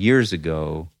remember years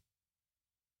ago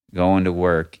going to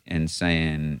work and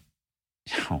saying,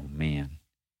 oh man,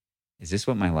 is this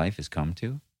what my life has come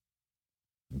to?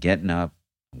 I'm getting up,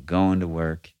 I'm going to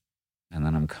work, and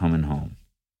then I'm coming home.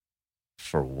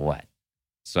 For what?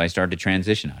 So I started to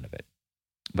transition out of it.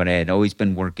 But I had always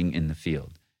been working in the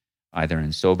field, either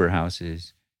in sober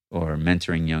houses or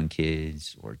mentoring young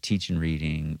kids or teaching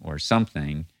reading or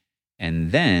something.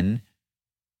 And then,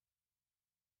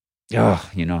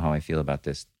 you know how I feel about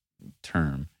this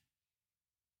term.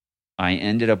 I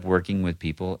ended up working with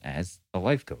people as a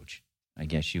life coach, I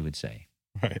guess you would say.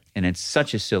 Right. And it's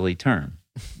such a silly term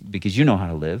because you know how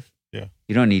to live. Yeah.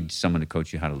 You don't need someone to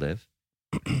coach you how to live.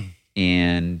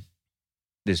 And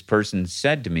this person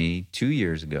said to me 2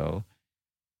 years ago,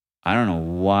 I don't know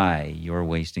why you're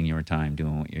wasting your time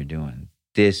doing what you're doing.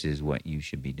 This is what you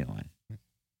should be doing.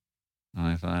 And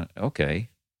I thought, okay,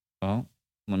 well,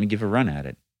 let me give a run at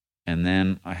it. And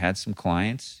then I had some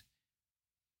clients,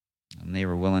 and they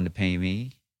were willing to pay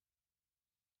me.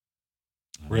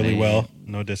 Really well?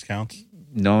 No discounts?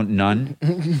 No, none.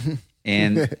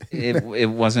 And it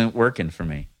wasn't working for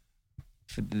me,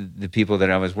 for the people that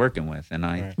I was working with. And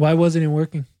Right. Why wasn't it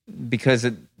working? because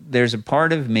there's a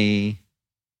part of me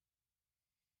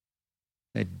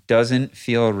that doesn't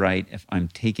feel right if I'm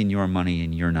taking your money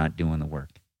and you're not doing the work.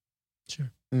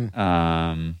 Sure.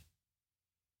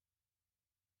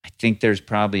 I think there's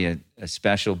probably a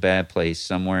special bad place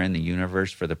somewhere in the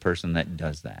universe for the person that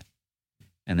does that.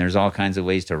 And there's all kinds of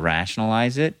ways to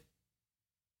rationalize it.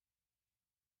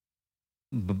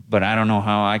 But I don't know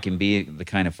how I can be the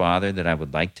kind of father that I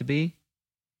would like to be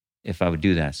if I would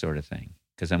do that sort of thing.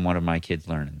 Because then what are my kids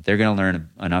learning? They're going to learn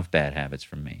enough bad habits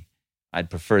from me. I'd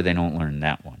prefer they don't learn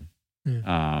that one.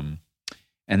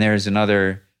 And there's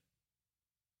another,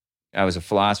 I was a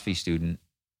philosophy student,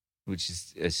 which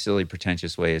is a silly,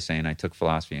 pretentious way of saying I took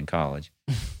philosophy in college.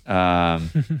 But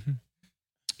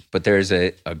there's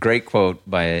a great quote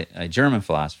by a German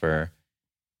philosopher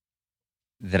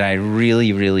that I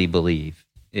really, really believe.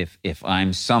 If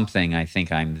I'm something, I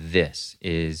think I'm this,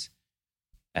 is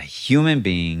a human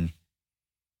being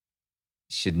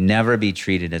should never be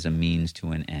treated as a means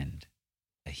to an end.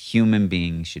 A human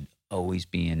being should always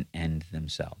be an end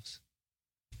themselves.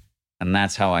 And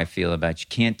that's how I feel about you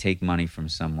can't take money from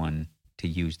someone to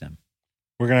use them.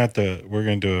 We're gonna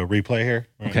do a replay here.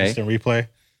 Okay. Instant replay.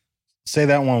 Say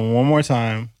that one more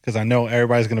time, because I know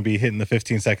everybody's gonna be hitting the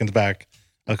 15 seconds back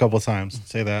a couple times.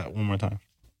 Say that one more time.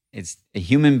 It's a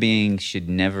human being should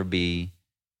never be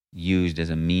used as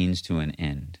a means to an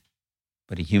end,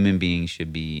 but a human being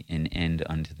should be an end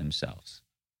unto themselves.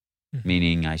 Mm-hmm.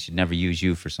 Meaning I should never use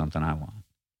you for something I want.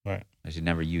 Right. I should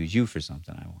never use you for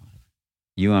something I want.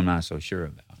 You, I'm not so sure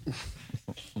about.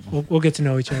 We'll get to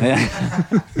know each other.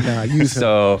 Nah, use him.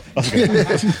 So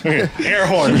Air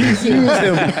horn. Use him.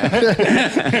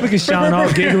 Look at Sean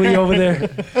all giggly over there.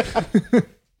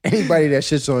 Anybody that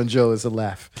shits on Joe is a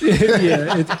laugh.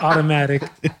 Yeah, it's automatic.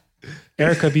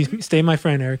 Erica, stay my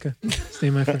friend, Erica. Stay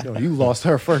my friend. No, you lost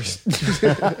her first.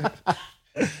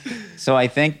 So I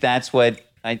think that's what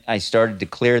I started to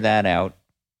clear that out.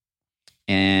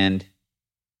 And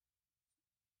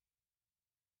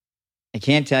I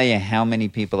can't tell you how many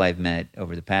people I've met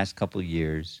over the past couple of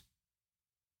years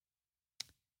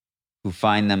who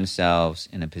find themselves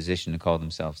in a position to call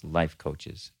themselves life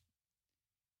coaches.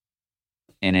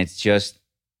 And it just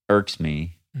irks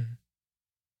me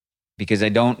because I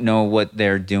don't know what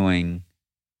they're doing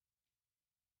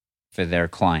for their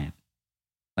client.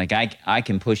 Like I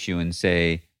can push you and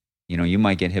say, you know, you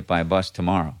might get hit by a bus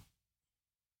tomorrow.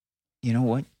 You know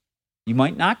what? You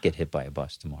might not get hit by a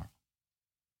bus tomorrow.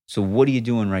 So what are you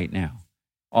doing right now?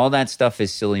 All that stuff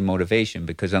is silly motivation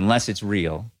because unless it's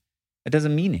real, it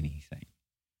doesn't mean anything.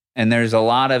 And there's a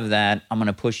lot of that, I'm going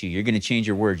to push you. You're going to change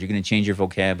your words. You're going to change your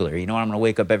vocabulary. You know what? I'm going to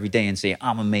wake up every day and say,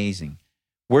 I'm amazing.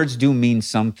 Words do mean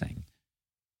something.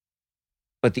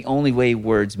 But the only way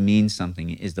words mean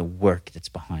something is the work that's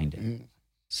behind it. Mm.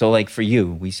 So like for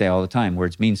you, we say all the time,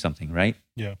 words mean something, right?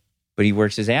 Yeah. But he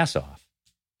works his ass off.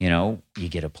 You know, you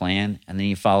get a plan and then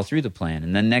you follow through the plan.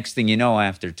 And then next thing you know,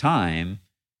 after time,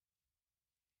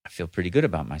 I feel pretty good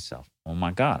about myself. Oh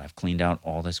my God, I've cleaned out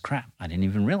all this crap. I didn't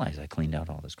even realize I cleaned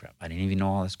out all this crap. I didn't even know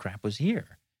all this crap was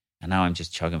here. And now I'm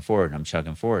just chugging forward. I'm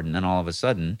chugging forward. And then all of a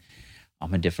sudden,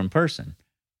 I'm a different person.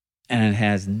 And it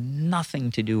has nothing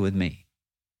to do with me.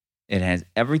 It has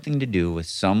everything to do with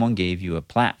someone gave you a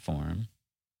platform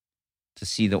to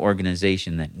see the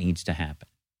organization that needs to happen.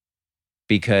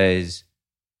 Because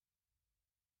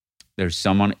there's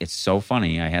someone, it's so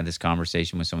funny. I had this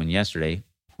conversation with someone yesterday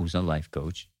who's a life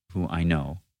coach who I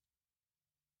know.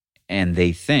 And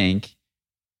they think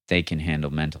they can handle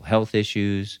mental health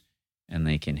issues and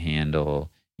they can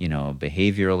handle, you know,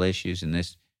 behavioral issues and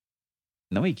this.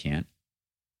 No, he can't.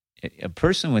 A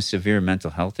person with severe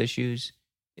mental health issues,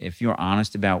 if you're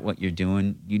honest about what you're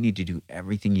doing, you need to do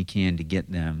everything you can to get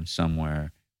them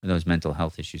somewhere where those mental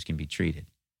health issues can be treated.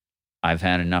 I've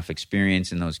had enough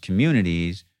experience in those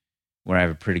communities where I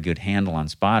have a pretty good handle on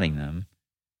spotting them,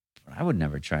 but I would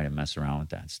never try to mess around with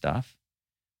that stuff.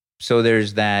 So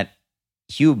there's that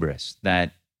hubris,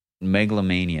 that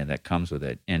megalomania that comes with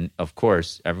it. And of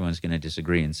course, everyone's going to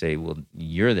disagree and say, well,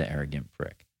 you're the arrogant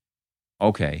prick.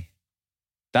 Okay,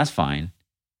 that's fine,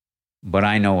 but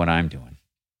I know what I'm doing.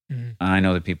 Mm-hmm. I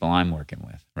know the people I'm working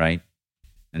with, right?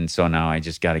 And so now I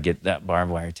just got to get that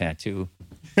barbed wire tattoo.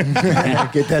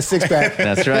 Get that six pack.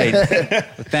 That's right.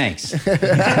 Thanks.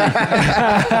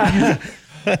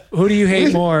 Who do you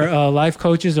hate more, life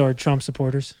coaches or Trump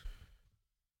supporters?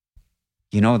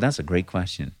 You know, that's a great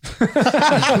question.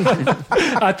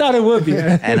 I thought it would be.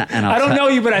 And I don't know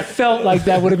you, but I felt like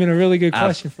that would have been a really good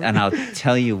question for me. And I'll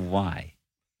tell you why.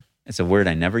 It's a word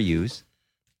I never use.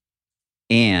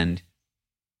 And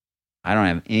I don't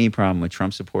have any problem with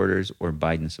Trump supporters or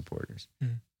Biden supporters.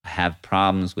 Mm-hmm. I have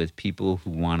problems with people who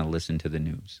want to listen to the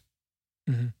news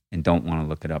and don't want to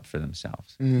look it up for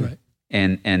themselves. Mm-hmm. Right.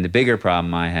 And the bigger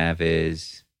problem I have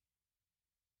is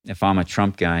if I'm a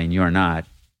Trump guy and you're not,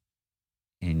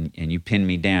 and you pin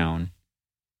me down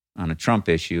on a Trump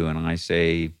issue and I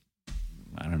say,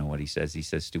 I don't know what he says. He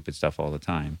says stupid stuff all the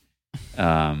time.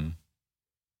 And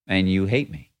you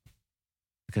hate me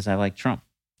because I like Trump.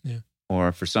 Yeah.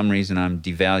 Or for some reason I'm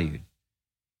devalued.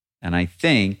 And I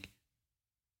think,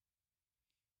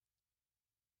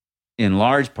 in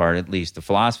large part at least, the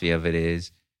philosophy of it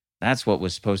is that's what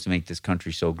was supposed to make this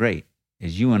country so great,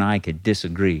 is you and I could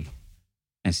disagree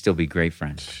and still be great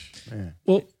friends. Man.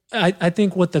 Well, I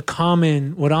think what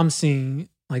I'm seeing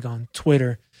like on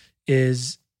Twitter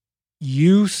is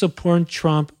you support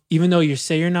Trump, even though you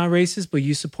say you're not racist, but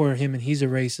you support him and he's a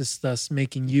racist, thus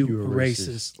making you a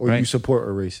racist. Or you support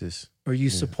a racist. Or you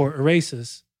support a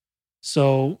racist.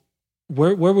 So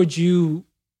where would you,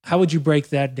 how would you break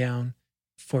that down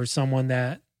for someone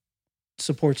that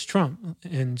supports Trump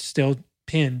and still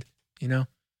pinned, you know?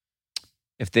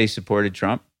 If they supported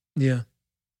Trump, Yeah.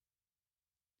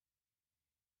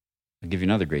 I'll give you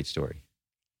another great story.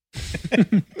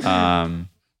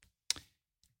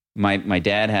 My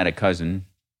dad had a cousin.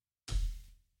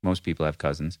 Most people have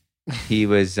cousins. He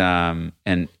was,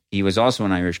 and he was also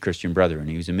an Irish Christian brother, and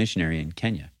he was a missionary in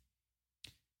Kenya.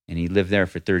 And he lived there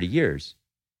for 30 years.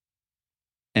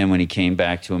 And when he came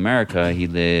back to America, he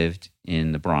lived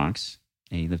in the Bronx,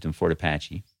 and he lived in Fort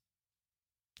Apache.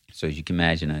 So as you can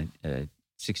imagine, a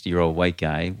 60-year-old white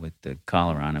guy with the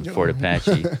collar on in Fort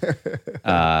Apache.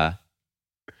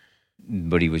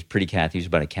 But he was pretty Catholic. He was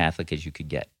about as Catholic as you could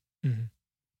get. Mm-hmm.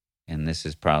 And this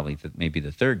is probably maybe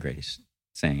the third greatest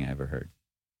saying I ever heard.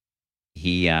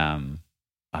 He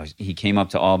came up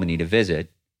to Albany to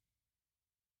visit,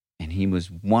 and he was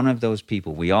one of those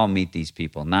people. We all meet these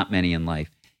people, not many in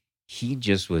life. He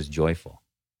just was joyful.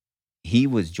 He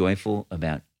was joyful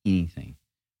about anything.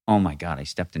 Oh my God, I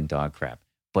stepped in dog crap.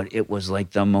 But it was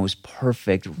like the most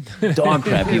perfect dog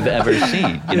crap you've ever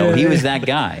seen. You know, he was that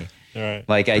guy. Right.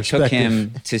 Like I took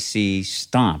him to see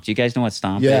Stomp. Do you guys know what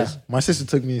Stomp is? My sister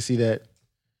took me to see that.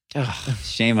 Ugh,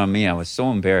 shame on me. I was so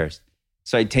embarrassed.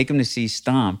 So I take him to see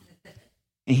Stomp,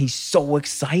 and he's so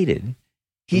excited.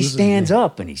 He stands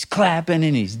up and he's clapping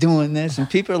and he's doing this, and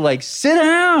people are like, "Sit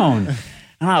down."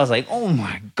 And I was like, "Oh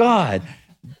my God!"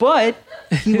 But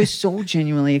he was so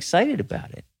genuinely excited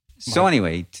about it. So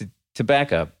anyway, to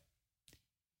back up,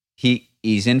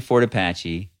 he's in Fort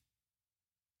Apache.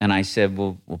 And I said,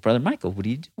 well, Brother Michael, what are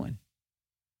you doing?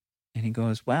 And he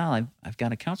goes, well, I've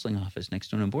got a counseling office next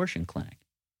to an abortion clinic.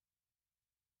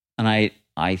 And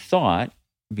I thought,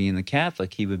 being the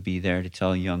Catholic, he would be there to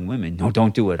tell young women, no,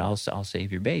 don't do it. I'll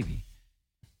save your baby.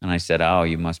 And I said, oh,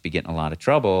 you must be getting a lot of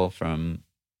trouble from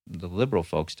the liberal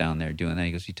folks down there doing that.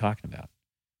 He goes, what are you talking about?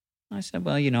 And I said,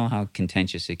 well, you know how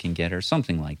contentious it can get or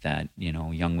something like that. You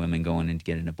know, young women going in to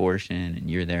get an abortion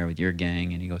and you're there with your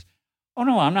gang. And he goes, oh,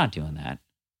 no, I'm not doing that.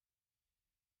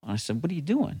 And I said, what are you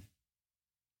doing?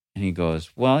 And he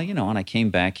goes, well, you know, when I came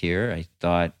back here, I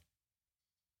thought,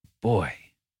 boy,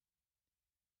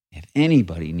 if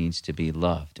anybody needs to be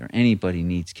loved or anybody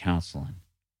needs counseling,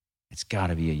 it's got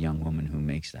to be a young woman who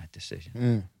makes that decision.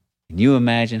 Mm. Can you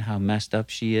imagine how messed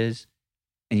up she is?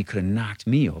 And he could have knocked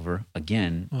me over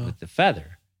again with the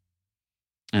feather.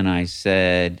 And I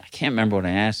said, I can't remember what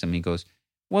I asked him. He goes,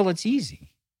 well, it's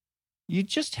easy. You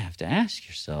just have to ask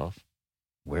yourself,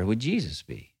 where would Jesus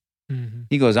be? Mm-hmm.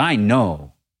 He goes, I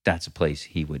know that's a place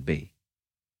he would be.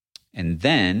 And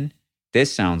then,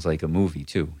 this sounds like a movie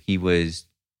too. He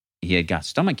had got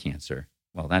stomach cancer.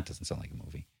 Well, that doesn't sound like a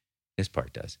movie. This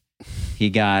part does. He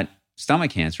got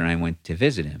stomach cancer, and I went to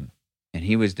visit him. And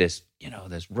he was this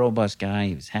robust guy.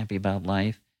 He was happy about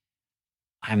life.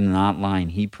 I'm not lying.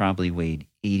 He probably weighed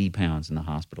 80 pounds in the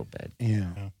hospital bed.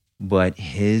 Yeah. But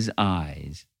his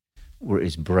eyes were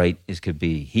as bright as could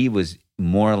be. He was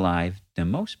more alive than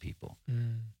most people.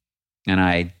 Mm.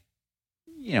 And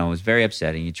it was very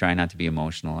upsetting. You try not to be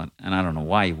emotional. And I don't know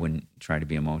why you wouldn't try to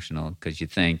be emotional, because you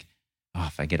think, oh,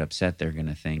 if I get upset, they're going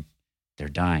to think they're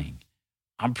dying.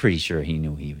 I'm pretty sure he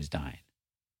knew he was dying.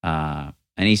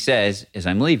 And he says, as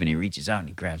I'm leaving, he reaches out and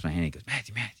he grabs my hand. He goes,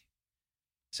 Matthew. I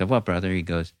said, what, brother? He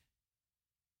goes,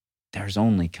 there's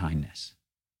only kindness.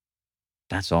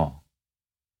 That's all.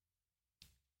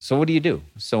 So what do you do?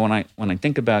 So when I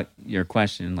think about your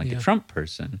question, like a Trump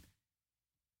person,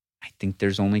 I think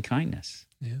there's only kindness.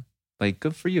 Yeah. Like,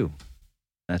 good for you.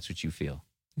 That's what you feel.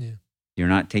 Yeah. You're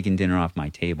not taking dinner off my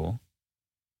table.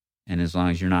 And as long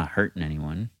as you're not hurting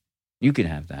anyone, you can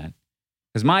have that.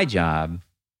 Because my job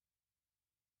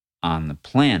on the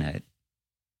planet,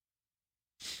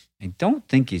 I don't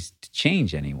think is to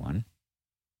change anyone.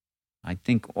 I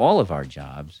think all of our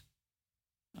jobs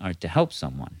are to help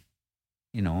someone.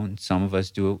 You know, and some of us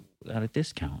do it without a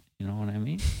discount. You know what I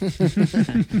mean?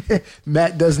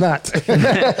 Matt does not.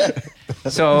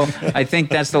 So I think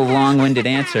that's the long-winded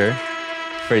answer.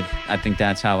 I think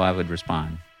that's how I would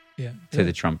respond to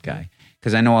the Trump guy.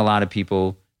 Because I know a lot of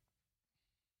people,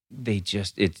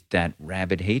 it's that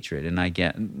rabid hatred.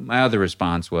 And my other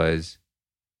response was,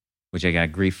 which I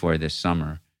got grief for this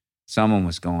summer, someone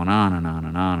was going on and on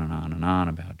and on and on and on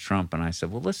about Trump. And I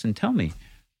said, well, listen, tell me,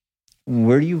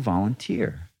 where do you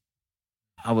volunteer?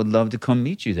 I would love to come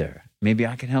meet you there. Maybe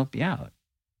I can help you out.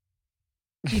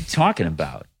 What are you talking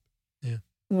about? Yeah.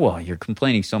 Well, you're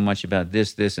complaining so much about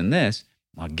this, this, and this.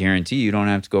 I'll guarantee you don't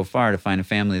have to go far to find a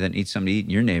family that needs something to eat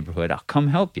in your neighborhood. I'll come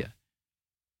help you.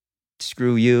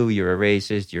 Screw you. You're a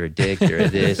racist. You're a dick. You're a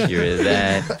this. You're a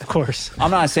that. Of course.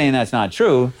 I'm not saying that's not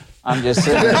true. I'm just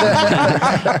saying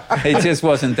it just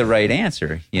wasn't the right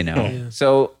answer, you know? Yeah.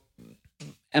 So,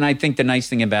 and I think the nice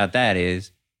thing about that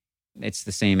is it's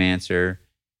the same answer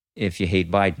if you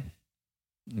hate Biden.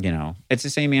 You know, it's the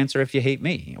same answer if you hate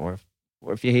me or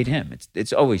if you hate him.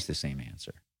 It's always the same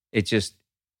answer. It just,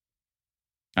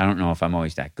 I don't know if I'm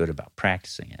always that good about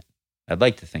practicing it. I'd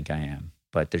like to think I am,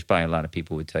 but there's probably a lot of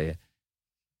people who would tell you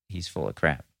he's full of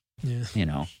crap, Yeah. you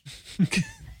know?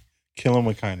 Kill him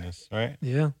with kindness, right?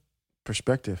 Yeah.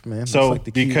 Perspective, man. That's So like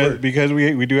the key because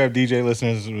word. we do have DJ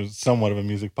listeners, it was somewhat of a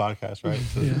music podcast, right?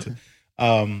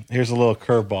 Here's a little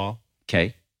curveball.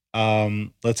 Okay.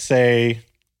 Let's say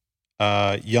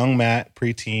young Matt,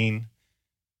 preteen,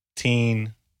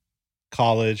 teen,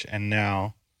 college, and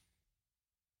now.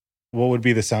 What would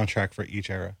be the soundtrack for each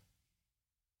era?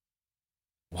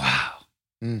 Wow.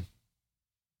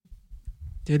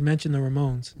 Did mention the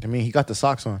Ramones. I mean, he got the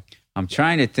socks on. I'm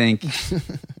trying to think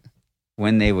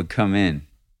when they would come in.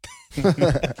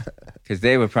 Because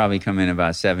they would probably come in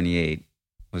about 78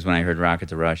 was when I heard Rocket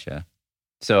to Russia.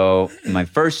 So my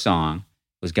first song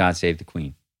was God Save the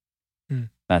Queen.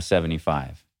 That's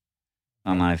 75.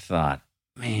 And I thought,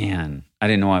 man, I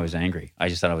didn't know I was angry. I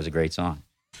just thought it was a great song.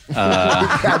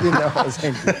 I didn't know I was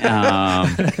angry.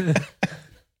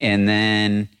 And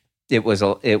then it was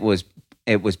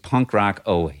punk rock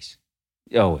always.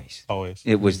 Always.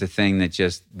 It was the thing that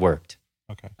just worked.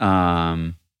 Okay.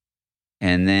 And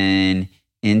then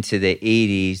into the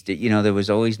 80s, you know, there was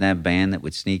always that band that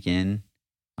would sneak in,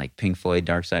 like Pink Floyd,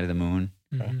 Dark Side of the Moon.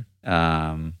 Mm-hmm.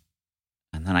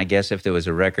 And then I guess if there was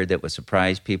a record that would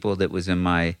surprise people that was in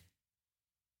my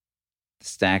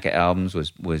stack of albums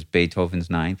was Beethoven's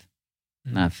Ninth.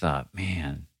 And I thought,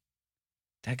 man,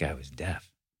 that guy was deaf.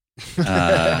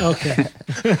 Okay.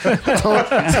 He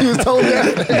was told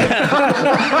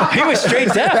that. He was straight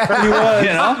deaf. He was,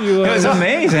 you know? It was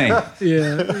amazing.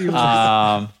 Yeah. He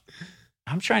was.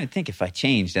 I'm trying to think if I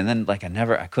changed. And then like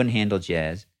I couldn't handle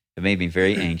jazz. It made me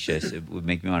very anxious. It would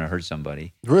make me want to hurt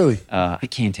somebody. Really? I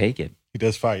can't take it. He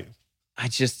does fight. I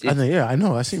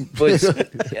know. I seen. But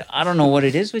I don't know what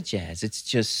it is with jazz. It's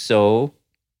just so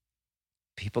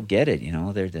people get it, you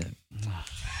know. They're the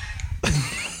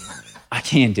I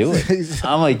can't do it.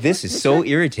 I'm like, this is so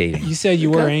irritating. You said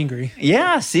you were angry.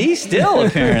 Yeah, see, still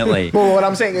apparently. Well, what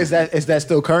I'm saying is that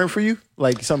still current for you?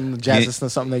 Like something jazz is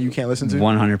something that you can't listen to?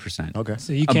 100%. Okay.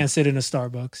 So you can't sit in a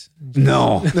Starbucks.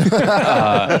 No.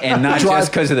 And not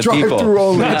just because of the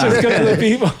people. Not just because of the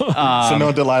people. So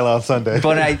no Delilah on Sunday.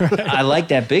 But I like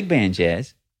that big band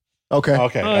jazz. Okay.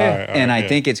 Okay. Oh, all yeah. right, all And right, I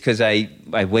think it's because I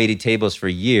waited tables for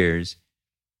years,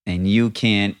 and you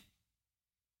just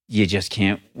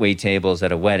can't wait tables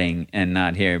at a wedding and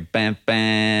not hear bam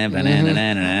bam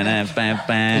bam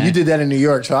bam. You did that in New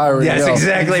York, so I already know. That's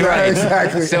exactly right.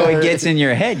 Exactly. So it gets in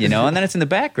your head, you know, and then it's in the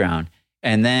background.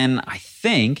 And then I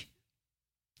think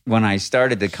when I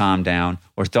started to calm down,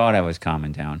 or thought I was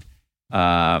calming down,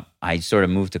 I sort of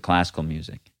moved to classical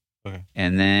music. Okay.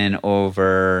 And then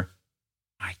over,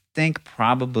 I think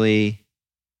probably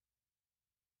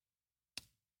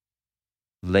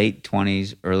late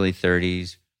 20s, early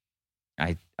 30s,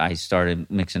 I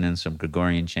started mixing in some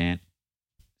Gregorian chant,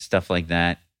 stuff like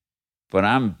that. But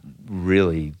I'm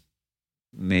really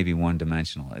maybe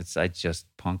one-dimensional.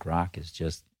 Punk rock is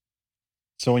just...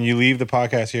 So when you leave the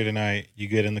podcast here tonight, you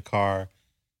get in the car,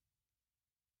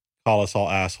 call us all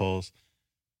assholes,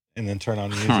 and then turn on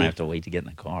I music. don't have to wait to get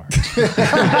in the car.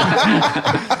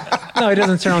 No, he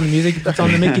doesn't turn on the music. It's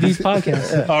on the Make It Easy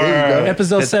podcast. All right.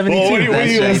 Episode 72. Well, what are you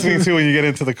That's listening to when you get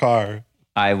into the car?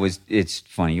 It's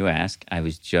funny you ask. I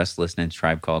was just listening to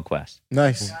Tribe Called Quest.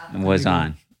 Nice. It was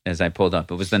on as I pulled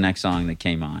up. It was the next song that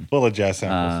came on. Full of jazz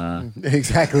samples.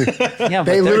 Exactly. Yeah, but They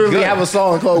they're literally good. have a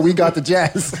song called "We Got the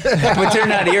Jazz." But they're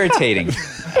not irritating.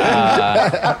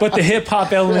 But the hip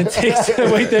hop element takes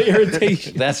away the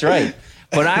irritation. That's right.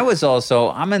 But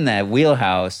I'm in that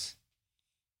wheelhouse,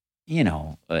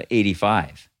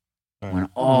 85, when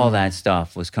all that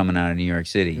stuff was coming out of New York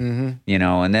City, and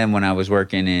then when I was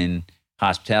working in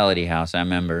Hospitality House, I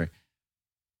remember,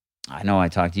 I know I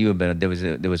talked to you about it,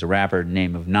 there was a rapper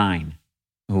named of Nine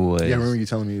who was, Yeah, I remember you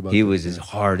telling me about he that. was as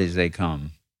hard as they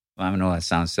come. I know that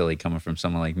sounds silly coming from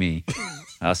someone like me.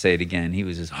 I'll say it again. He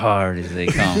was as hard as they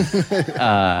come.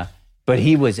 But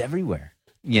he was everywhere.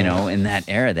 you know, in that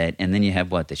era. And then you have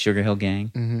the Sugar Hill Gang.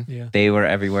 Mm-hmm. Yeah. They were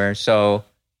everywhere. So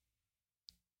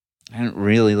I didn't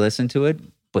really listen to it,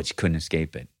 but you couldn't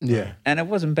escape it. Yeah. And it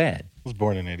wasn't bad. I was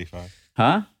born in 85.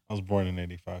 Huh? I was born in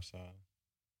 85, so.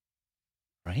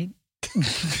 Right?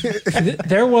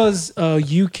 There was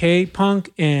UK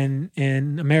punk and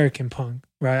American punk,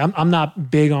 right? I'm not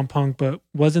big on punk, but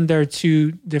wasn't there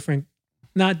two different?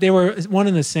 Not they were one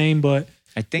and the same, but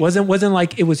I think wasn't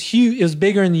like it was huge. It was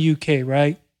bigger in the UK,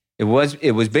 right?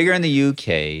 it was bigger in the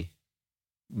UK,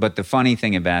 but the funny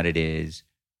thing about it is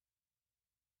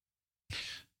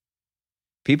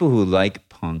people who like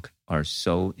punk are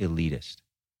so elitist.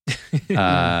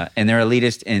 And they're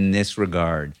elitist in this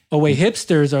regard. Oh wait,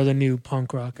 hipsters are the new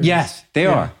punk rockers. Yes, they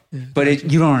are. Yeah. But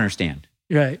you don't understand.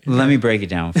 Right. Let me break it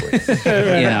down for you.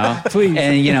 You know, Please.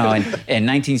 And you know, in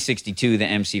 1962, the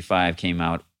MC5 came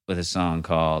out with a song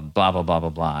called "Blah Blah Blah Blah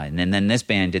Blah," and then this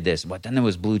band did this. But then there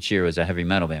was Blue Cheer, was a heavy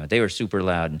metal band. But they were super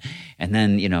loud, and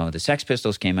then you know the Sex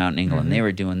Pistols came out in England. And they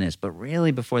were doing this, but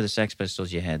really before the Sex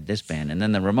Pistols, you had this band, and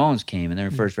then the Ramones came, and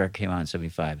their first record came out in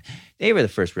 '75. They were the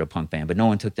first real punk band, but no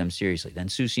one took them seriously. Then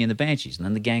Susie and the Banshees, and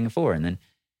then the Gang of Four, and then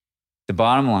the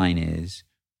bottom line is,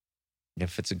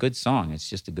 if it's a good song, it's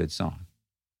just a good song.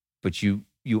 But you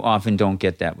often don't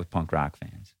get that with punk rock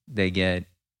fans. They get,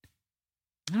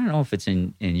 I don't know if it's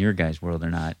in your guys' world or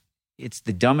not. It's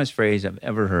the dumbest phrase I've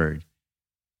ever heard.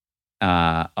 They're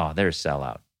a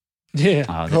sellout. Yeah.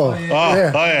 Oh,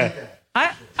 yeah.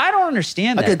 I don't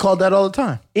understand I that. get called that all the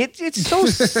time. It's so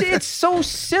it's so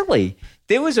silly.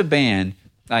 There was a band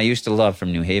I used to love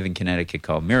from New Haven, Connecticut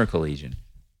called Miracle Legion,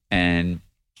 and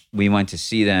we went to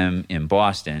see them in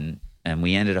Boston. And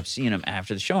we ended up seeing him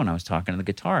after the show, and I was talking to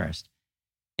the guitarist.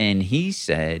 And he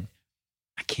said,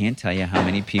 I can't tell you how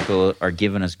many people are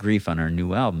giving us grief on our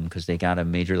new album because they got a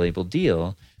major label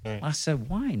deal. Right. I said,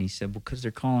 why? And he said, well, because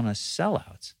they're calling us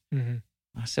sellouts. Mm-hmm.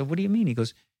 I said, what do you mean? He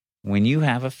goes, when you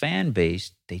have a fan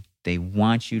base, they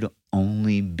want you to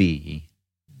only be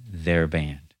their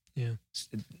band. Yeah.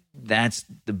 That's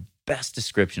the best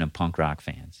description of punk rock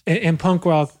fans. And punk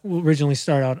rock originally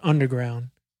started out underground.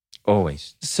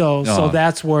 Always. So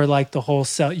that's where like the whole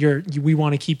we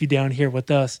want to keep you down here with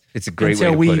us. It's a great way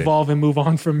until to we put evolve and move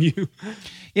on from you.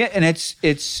 Yeah, and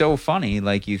it's so funny.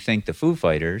 Like you think the Foo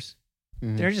Fighters,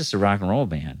 they're just a rock and roll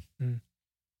band,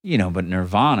 you know. But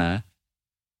Nirvana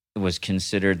was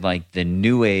considered like the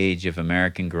new age of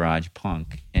American garage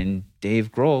punk, and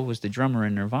Dave Grohl was the drummer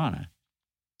in Nirvana.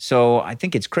 So I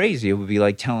think it's crazy. It would be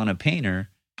like telling a painter,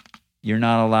 "You're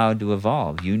not allowed to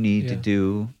evolve. You need to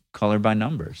do color by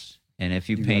numbers. And if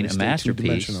you paint a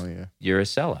masterpiece, you're a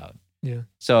sellout." Yeah.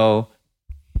 So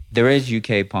there is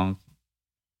UK punk.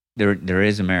 There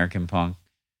is American punk,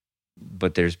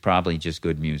 but there's probably just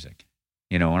good music.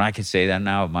 You know, and I can say that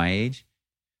now at my age.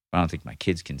 I don't think my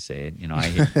kids can say it. You know,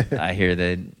 I hear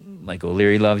that like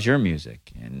O'Leary loves your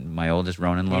music, and my oldest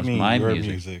Ronan loves my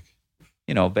music.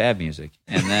 You know, bad music.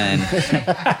 And then,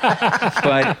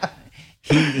 but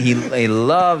he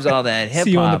loves all that hip hop.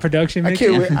 See you on the production. I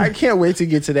can't wait to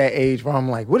get to that age where I'm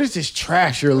like, what is this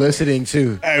trash you're listening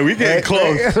to? Hey, we getting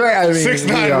close. Right? I mean,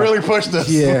 6ix9ine really pushed us.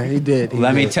 Yeah, he did.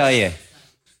 Let me tell you,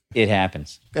 it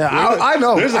happens. Yeah, I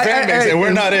know. There's a fan base, and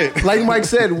we're not it. Like Mike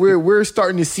said, we're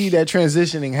starting to see that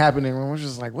transitioning happening. We're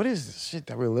just like, what is this shit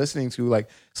that we're listening to? Like,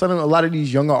 a lot of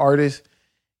these younger artists,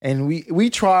 and we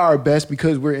try our best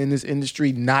because we're in this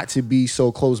industry not to be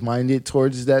so close-minded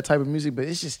towards that type of music, but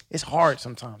it's hard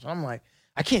sometimes. I'm like,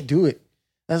 I can't do it.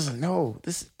 I was like, no,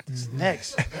 this is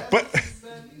next. But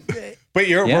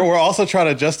we're also trying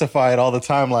to justify it all the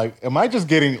time. Like, am I just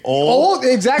getting old?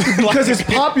 Exactly, because it's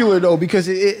popular though. Because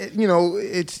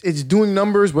it's doing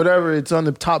numbers, whatever. It's on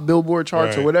the top Billboard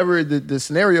charts or whatever the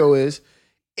scenario is.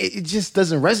 It just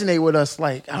doesn't resonate with us.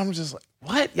 Like, I'm just like,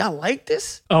 what? Y'all like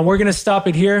this? We're gonna stop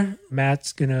it here.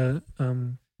 Matt's gonna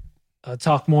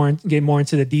talk more and get more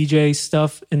into the DJ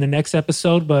stuff in the next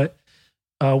episode. But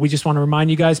we just want to remind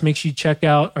you guys: make sure you check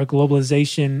out our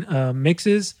globalization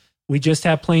mixes. We just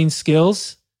have Plain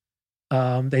Skills.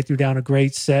 They threw down a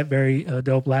great set, very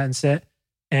dope Latin set.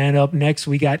 And up next,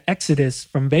 we got Exodus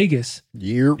from Vegas.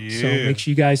 Yeah. So make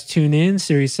sure you guys tune in,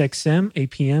 Sirius XM, 8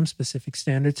 p.m. Pacific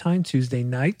Standard Time, Tuesday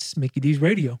nights, Mickey D's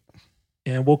Radio.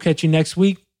 And we'll catch you next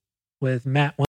week with Matt.